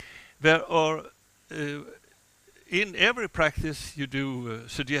 There are, in every practice you do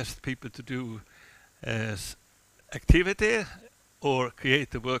suggest people to do activity or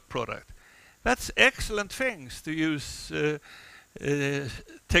create a work product. That's excellent things to use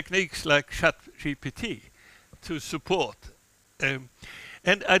techniques like ChatGPT to support. And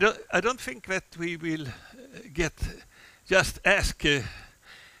I don't think that we will just ask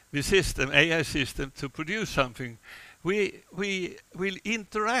the system, AI system, to produce something. We will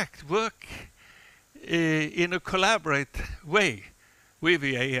interact, work in a collaborate way with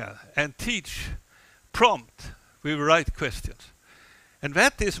the AI and teach, prompt with the right questions. And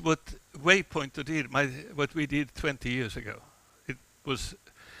that is what Waypointer did, what we did 20 years ago. It was,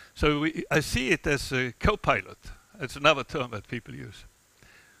 so I see it as a co-pilot. It's another term that people use.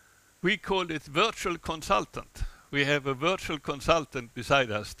 We call it virtual consultant. We have a virtual consultant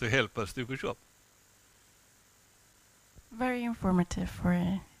beside us to help us do the job. Very informative for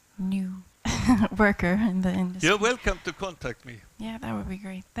a new worker in the industry. You're welcome to contact me. Yeah, that would be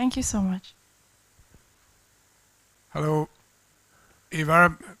great. Thank you so much. Hello,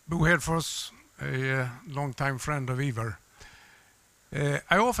 Ivar Bohedfors, a long-time friend of Ivar.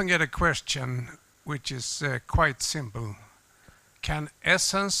 I often get a question which is quite simple. Can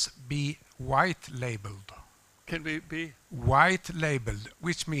essence be white labeled. Can we be? White labeled,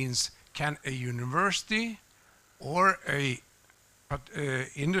 which means can a university or a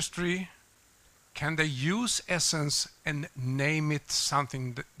industry, can they use Essence and name it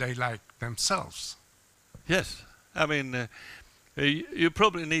something that they like themselves? Yes. I mean, you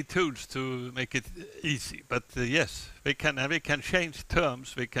probably need tools to make it easy, but yes, we can change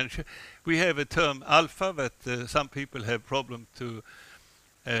terms. We have a term alpha that some people have problem to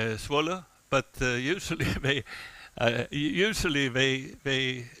swallow, but usually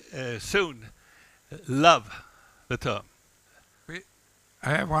they soon love the term. I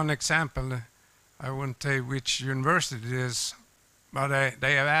have one example. I won't say which university it is, but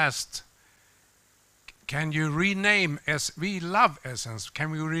they have asked, can you rename we love Essence,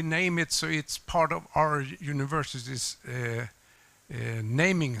 can we rename it so it's part of our university's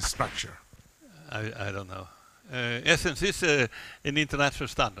naming structure? I don't know. Essence is an international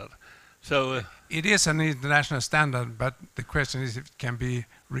standard. So it is an international standard, but the question is if it can be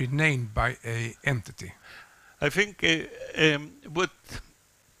renamed by an entity. I think what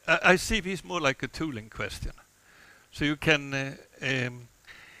I see this more like a tooling question. So you can, in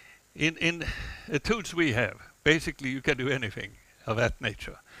the tools we have, basically you can do anything of that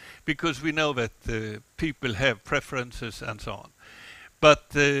nature, because we know that people have preferences and so on.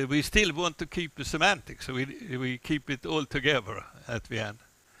 But we still want to keep the semantics, so we keep it all together at the end.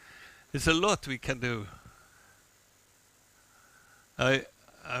 There's a lot we can do.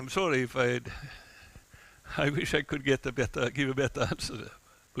 I'm sorry if I wish I could give a better answer,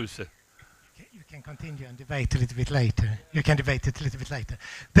 Bosse. You can continue and debate a little bit later. You can debate it a little bit later.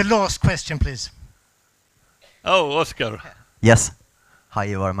 The last question, please. Oh, Oscar. Yes. Hi,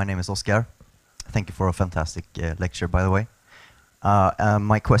 Ivar. My name is Oscar. Thank you for a fantastic lecture, by the way.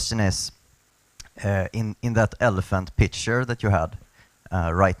 My question is, in that elephant picture that you had,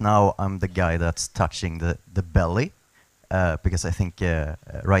 right now I'm the guy that's touching the belly, because I think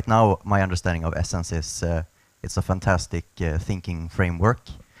right now my understanding of Essence is it's a fantastic thinking framework.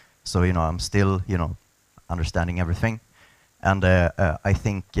 So, you know, I'm still, you know, understanding everything. And I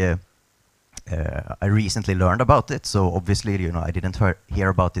think I recently learned about it. So obviously, you know, I didn't hear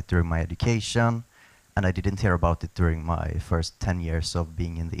about it during my education, and I didn't hear about it during my first 10 years of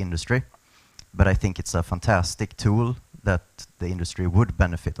being in the industry. But I think it's a fantastic tool that the industry would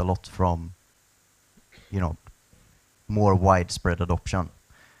benefit a lot from, you know, more widespread adoption.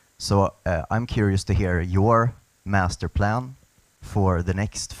 So I'm curious to hear your master plan for the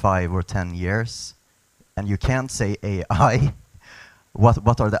next 5 or 10 years. And you can't say AI.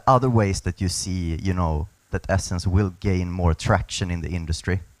 What are the other ways that you see, you know, that Essence will gain more traction in the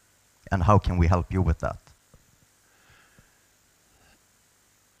industry? And how can we help you with that?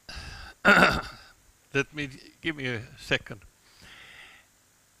 Give me a second.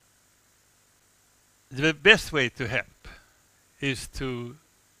 The best way to help is to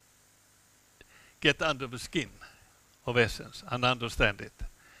get under the skin of Essence and understand it.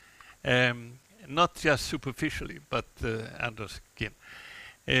 Not just superficially, but under skin.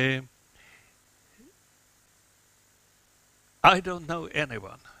 I don't know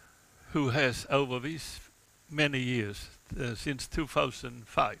anyone who has, over these many years, since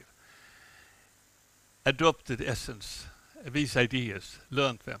 2005, adopted Essence, these ideas,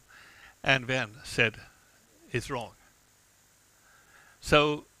 learned them, and then said it's wrong.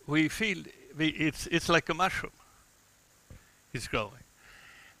 So we feel it's like a mushroom. It's growing.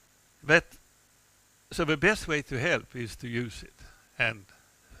 So the best way to help is to use it, and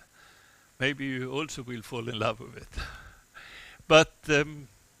maybe you also will fall in love with it. But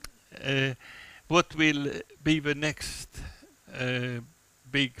what will be the next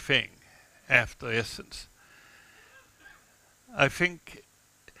big thing after Essence? I think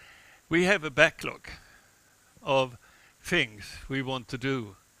we have a backlog of things we want to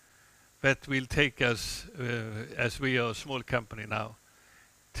do that will take us, as we are a small company now,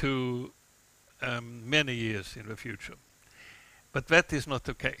 to many years in the future. But that is not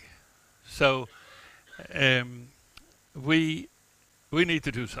okay. So we need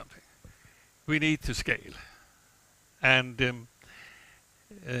to do something. We need to scale. And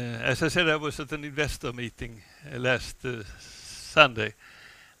as I said, I was at an investor meeting last Sunday,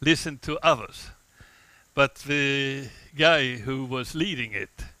 listened to others. But the guy who was leading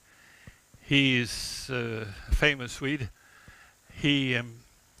it, he is a famous Swede. He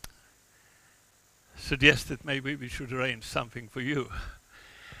suggested maybe we should arrange something for you.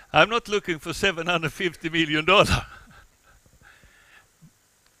 I'm not looking for $750 million.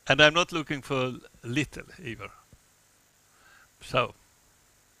 And I'm not looking for little either. So,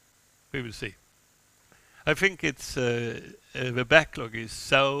 we will see. I think it's the backlog is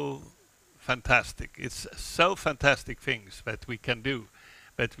so fantastic. It's so fantastic things that we can do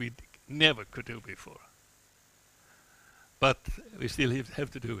that we never could do before. But we still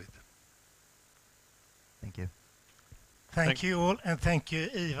have to do it. Thank you. Thank you all, and thank you,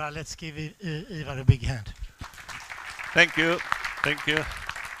 Ivar. Let's give Ivar a big hand. Thank you. Thank you.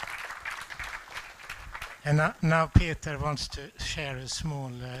 And now Peter wants to share a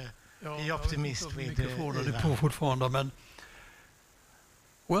small the optimist with Ivar.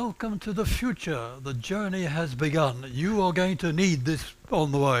 Welcome to the future. The journey has begun. You are going to need this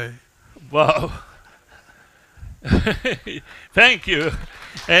on the way. Wow. Thank you.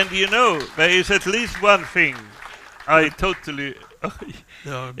 And you know, there is at least one thing I totally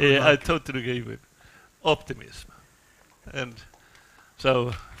I totally agree with. Optimism. And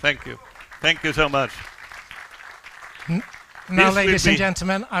so thank you. Thank you so much. Now, ladies and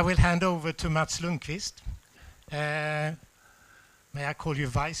gentlemen, I will hand over to Mats Lundqvist. May I call you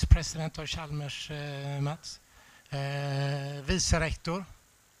Vice President of Chalmers, Mats? Vice Rektor,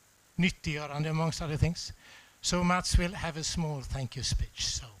 nyttiggörande amongst other things. So Mats will have a small thank you speech.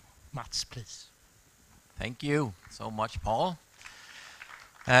 So Mats, please. Thank you so much, Paul.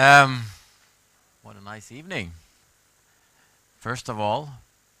 What a nice evening. First of all,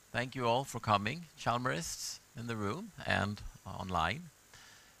 thank you all for coming, Chalmerists in the room and online.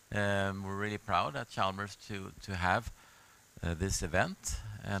 We're really proud at Chalmers to have this event,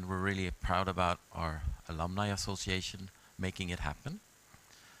 and we're really proud about our Alumni Association making it happen.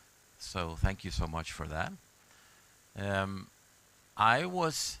 So thank you so much for that. I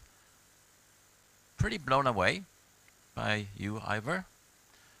was pretty blown away by you, Ivar.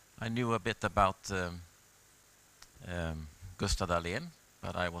 I knew a bit about Gustaf Dalén,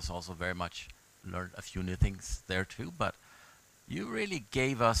 but I was also very much learned a few new things there too. But you really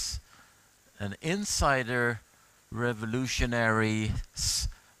gave us an insider revolutionary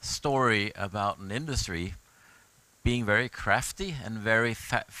story about an industry being very crafty and very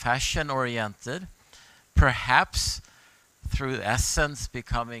fashion oriented, perhaps through essence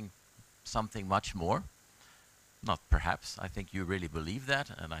becoming something much more. Not perhaps, I think you really believe that,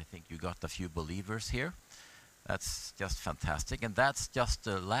 and I think you got a few believers here. That's just fantastic, and that's just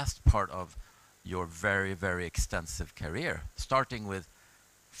the last part of your very, very extensive career, starting with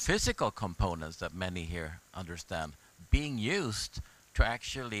physical components that many here understand being used to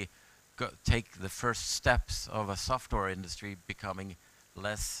actually take the first steps of a software industry becoming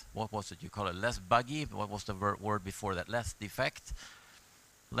less, what was it you call it, less buggy? What was the word before that? Less defect?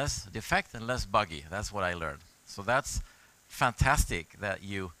 Less defect and less buggy. That's what I learned. So that's fantastic that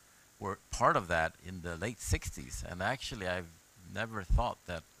you were part of that in the late 60s. And actually, I've never thought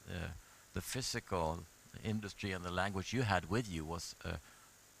that the physical industry and the language you had with you was a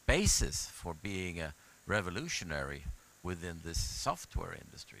basis for being a revolutionary within this software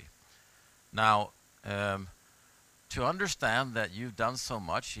industry. Now, to understand that you've done so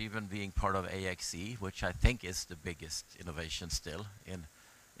much, even being part of AXE, which I think is the biggest innovation still in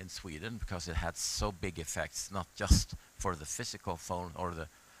Sweden, because it had so big effects, not just for the physical phone or the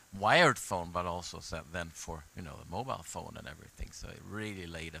wired phone, but also then for the mobile phone and everything. So it really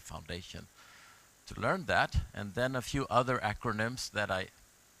laid a foundation to learn that, and then a few other acronyms that I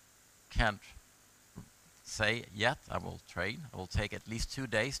can't say yet. I will train. I will take at least 2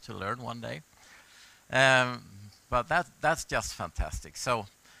 days to learn one day. But that's just fantastic. So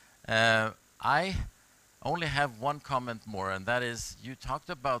I only have one comment more, and that is you talked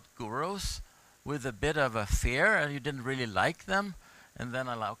about gurus with a bit of a fear, and you didn't really like them. And then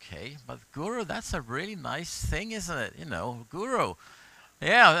I'm like, okay, but guru, that's a really nice thing, isn't it? Guru.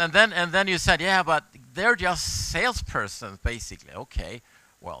 Yeah, and then you said, yeah, but they're just salespersons, basically. Okay,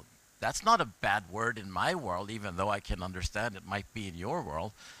 well, that's not a bad word in my world, even though I can understand it might be in your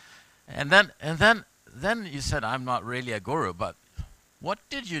world. And then you said, I'm not really a guru, but what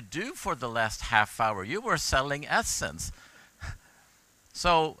did you do for the last half hour? You were selling essence.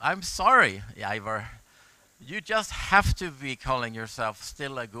 So I'm sorry, Ivar. You just have to be calling yourself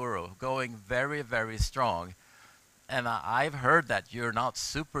still a guru, going very, very strong. And I've heard that you're not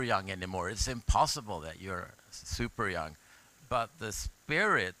super young anymore. It's impossible that you're super young. But the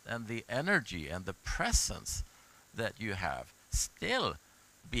spirit and the energy and the presence that you have, still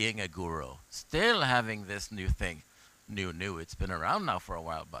being a guru, still having this new thing, new, it's been around now for a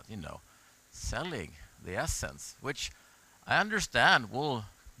while, but selling the essence, which I understand will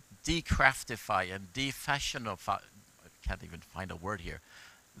decraftify and defashionify, I can't even find a word here,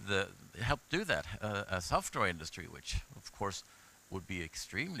 help do that, a software industry, which of course would be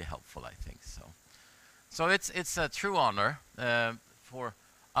extremely helpful, I think. So it's a true honor for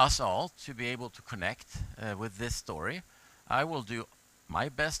us all to be able to connect with this story. I will do my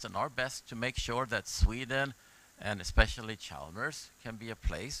best and our best to make sure that Sweden and especially Chalmers can be a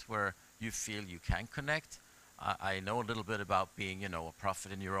place where you feel you can connect. I know a little bit about being, a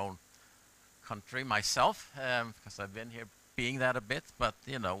prophet in your own country myself, because I've been here being that a bit, but,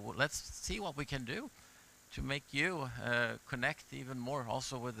 let's see what we can do to make you connect even more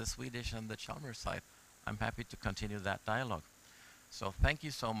also with the Swedish and the Chalmers side. I'm happy to continue that dialogue. So thank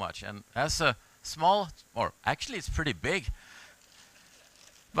you so much. And as a small, or actually it's pretty big,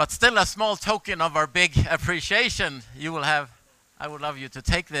 but still a small token of our big appreciation, I would love you to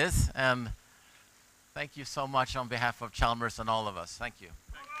take this, and thank you so much on behalf of Chalmers and all of us. Thank you.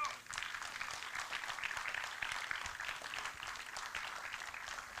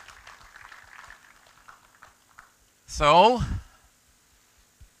 So,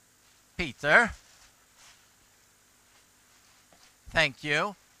 Peter, thank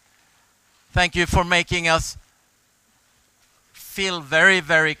you. Thank you for making us feel very,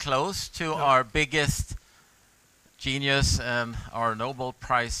 very close to our biggest genius and our Nobel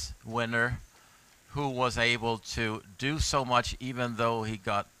Prize winner, who was able to do so much even though he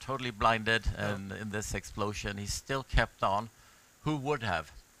got totally blinded and in this explosion he still kept on. Who would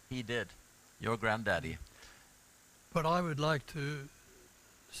have? He did. Your granddaddy. But I would like to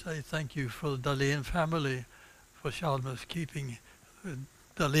say thank you for the Dalén family, for Chalmers keeping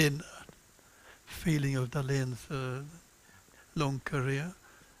Dalén, feeling of Dalén's long career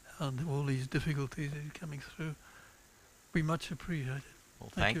and all these difficulties coming through. We much appreciate it. Well,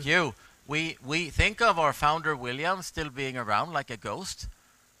 thank you. We think of our founder William still being around like a ghost,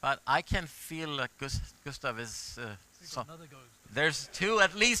 but I can feel like Gustaf is. There's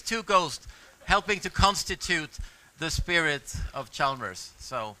at least two ghosts helping to constitute the spirit of Chalmers.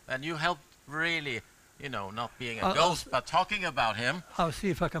 So, and you helped really, not being a ghost, but talking about him. I'll see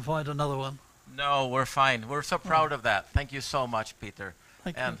if I can find another one. No, we're fine. We're so proud of that. Thank you so much, Peter.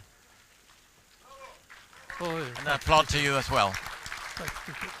 Thank you. And applaud to you as well.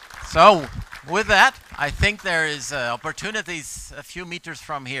 So, with that, I think there is opportunities a few meters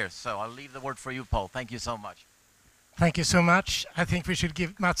from here. So I'll leave the word for you, Paul. Thank you so much. Thank you so much. I think we should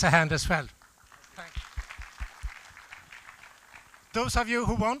give Mats a hand as well. Thanks. Those of you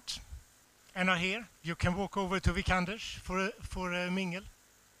who want and are here, you can walk over to Vikander's for a mingle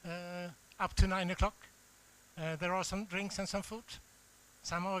up to 9 o'clock. There are some drinks and some food.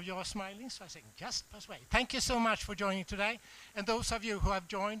 Some of you are smiling, so I say just pass away. Thank you so much for joining today. And those of you who have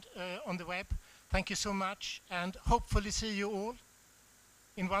joined on the web, thank you so much. And hopefully see you all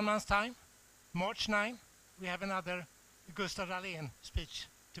in 1 month's time, March 9. We have another Gustaf Dalén speech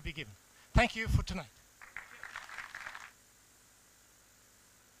to be given. Thank you for tonight.